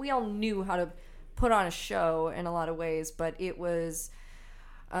all knew how to put on a show in a lot of ways, but it was...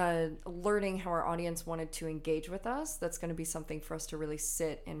 learning how our audience wanted to engage with us. That's going to be something for us to really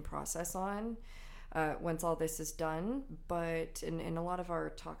sit and process on once all this is done. But in a lot of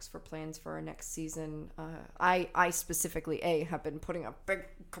our talks for plans for our next season, I specifically have been putting a big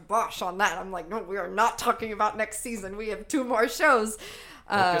kibosh on that. I'm like, no, we are not talking about next season. We have 2 more shows.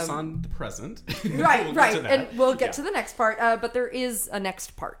 Focus on the present. Right. And we'll get to the next part. But there is a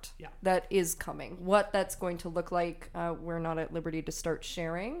next part that is coming. What that's going to look like, we're not at liberty to start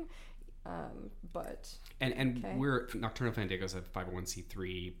sharing. But we're Nocturnal Fandango is a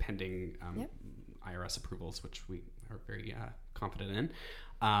 501c3 pending IRS approvals, which we are very confident in.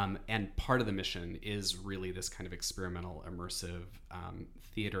 And part of the mission is really this kind of experimental, immersive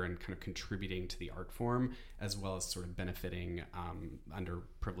theater and kind of contributing to the art form, as well as sort of benefiting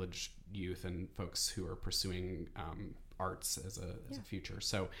underprivileged youth and folks who are pursuing arts as a future.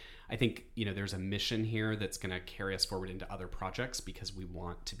 So I think, there's a mission here that's going to carry us forward into other projects, because we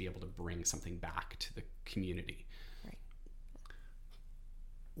want to be able to bring something back to the community. Right.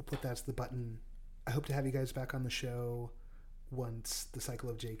 We'll put that as the button. I hope to have you guys back on the show once the cycle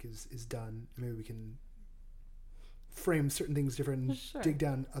of Jake is done. Maybe we can frame certain things different and dig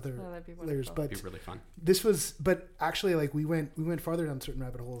down other layers. But it'd be really fun. But actually, we went farther down certain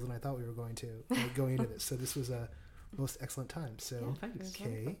rabbit holes than I thought we were going to going into this. So this was a most excellent time. So thanks.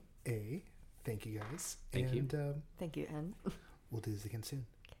 K.A., thank you guys. Thank you. Thank you, Ann. We'll do this again soon.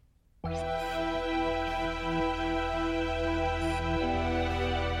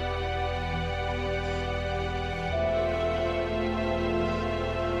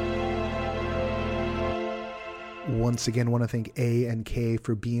 Once again, want to thank A and K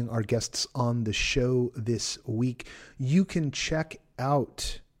for being our guests on the show this week. You can check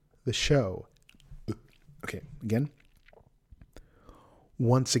out the show. Okay, again.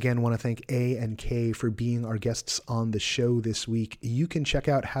 Once again, want to thank A and K for being our guests on the show this week. You can check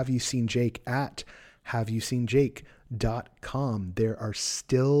out Have You Seen Jake at haveyouseenjake.com. There are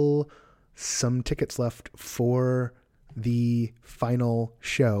still some tickets left for the final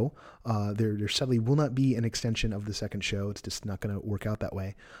show. There sadly will not be an extension of the second show. It's just not going to work out that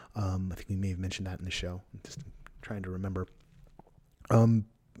way. I think we may have mentioned that in the show. I'm just trying to remember.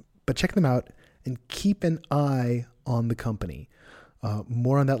 But check them out and keep an eye on the company.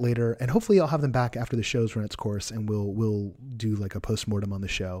 More on that later, and hopefully I'll have them back after the show's run its course, and we'll do a postmortem on the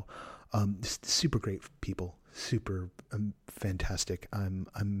show. Just super great people, super fantastic. I'm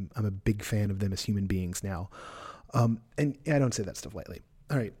a big fan of them as human beings now. And I don't say that stuff lightly.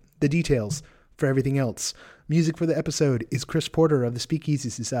 All right. The details for everything else. Music for the episode is Chris Porter of the Speakeasy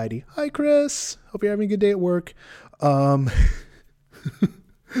Society. Hi, Chris. Hope you're having a good day at work.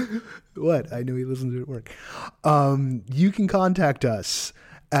 What? I know he listens to it at work. You can contact us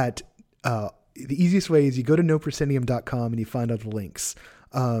at the easiest way is you go to noproscenium.com and you find all the links.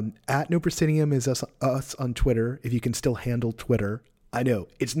 At noproscenium is us on Twitter, if you can still handle Twitter. I know,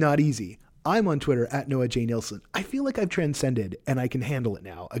 it's not easy. I'm on Twitter at Noah J. Nielsen. I feel like I've transcended and I can handle it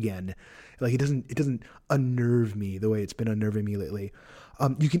now again. Like it doesn't unnerve me the way it's been unnerving me lately.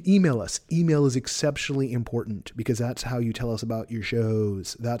 You can email us. Email is exceptionally important because that's how you tell us about your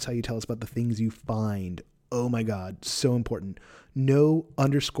shows. That's how you tell us about the things you find. Oh my God, so important.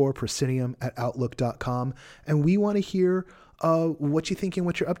 No_proscenium@outlook.com. And we want to hear what you think and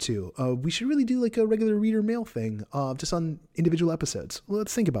what you're up to. We should really do like a regular reader mail thing just on individual episodes. Well,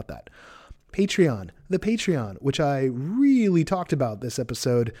 let's think about that. Patreon, the Patreon, which I really talked about this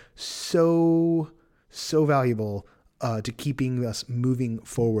episode. So valuable to keeping us moving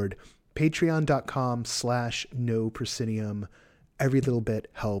forward. Patreon.com/NoProscenium. Every little bit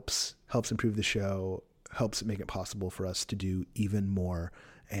helps improve the show, helps make it possible for us to do even more.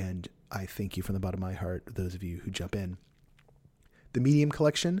 And I thank you from the bottom of my heart, those of you who jump in. The Medium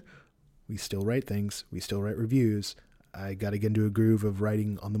collection, we still write things. We still write reviews. I got to get into a groove of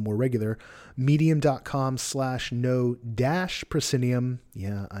writing on the more regular. Medium.com/no-proscenium.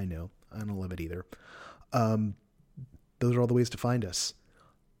 Yeah, I know. I don't love it either. Those are all the ways to find us.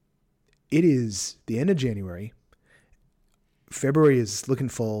 It is the end of January. February is looking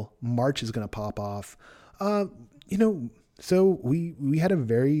full. March is going to pop off. So we had a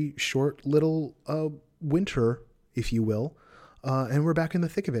very short little winter, if you will, and we're back in the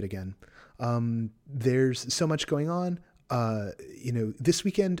thick of it again. There's so much going on. This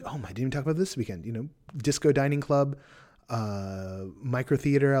weekend, I didn't even talk about this weekend, Disco Dining Club, Micro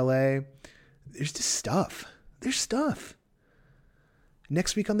Theater LA. There's just stuff. There's stuff.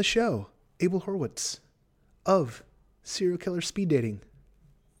 Next week on the show, Abel Horowitz of Serial Killer Speed Dating.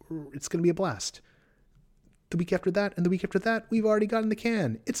 It's going to be a blast. The week after that and the week after that, we've already got in the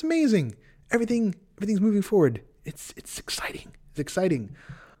can. It's amazing. Everything's moving forward. It's exciting. It's exciting.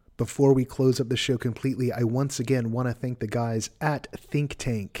 Before we close up the show completely, I once again want to thank the guys at Think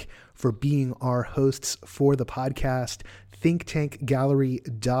Tank for being our hosts for the podcast.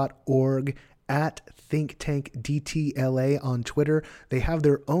 ThinkTankGallery.org, at ThinkTankDTLA on Twitter. They have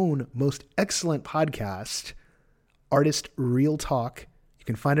their own most excellent podcast, Artist Real Talk. You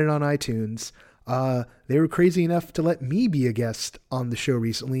can find it on iTunes. They were crazy enough to let me be a guest on the show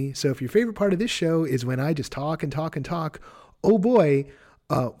recently. So if your favorite part of this show is when I just talk and talk and talk, oh boy,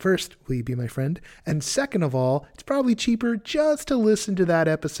 first, will you be my friend? And second of all, it's probably cheaper just to listen to that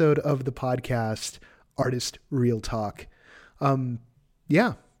episode of the podcast, Artist Real Talk.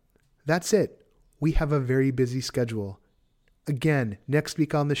 Yeah, that's it. We have a very busy schedule. Again, next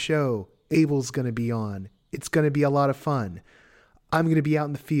week on the show, Abel's going to be on. It's going to be a lot of fun. I'm going to be out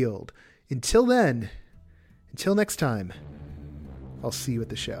in the field. Until then, until next time, I'll see you at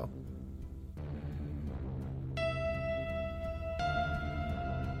the show.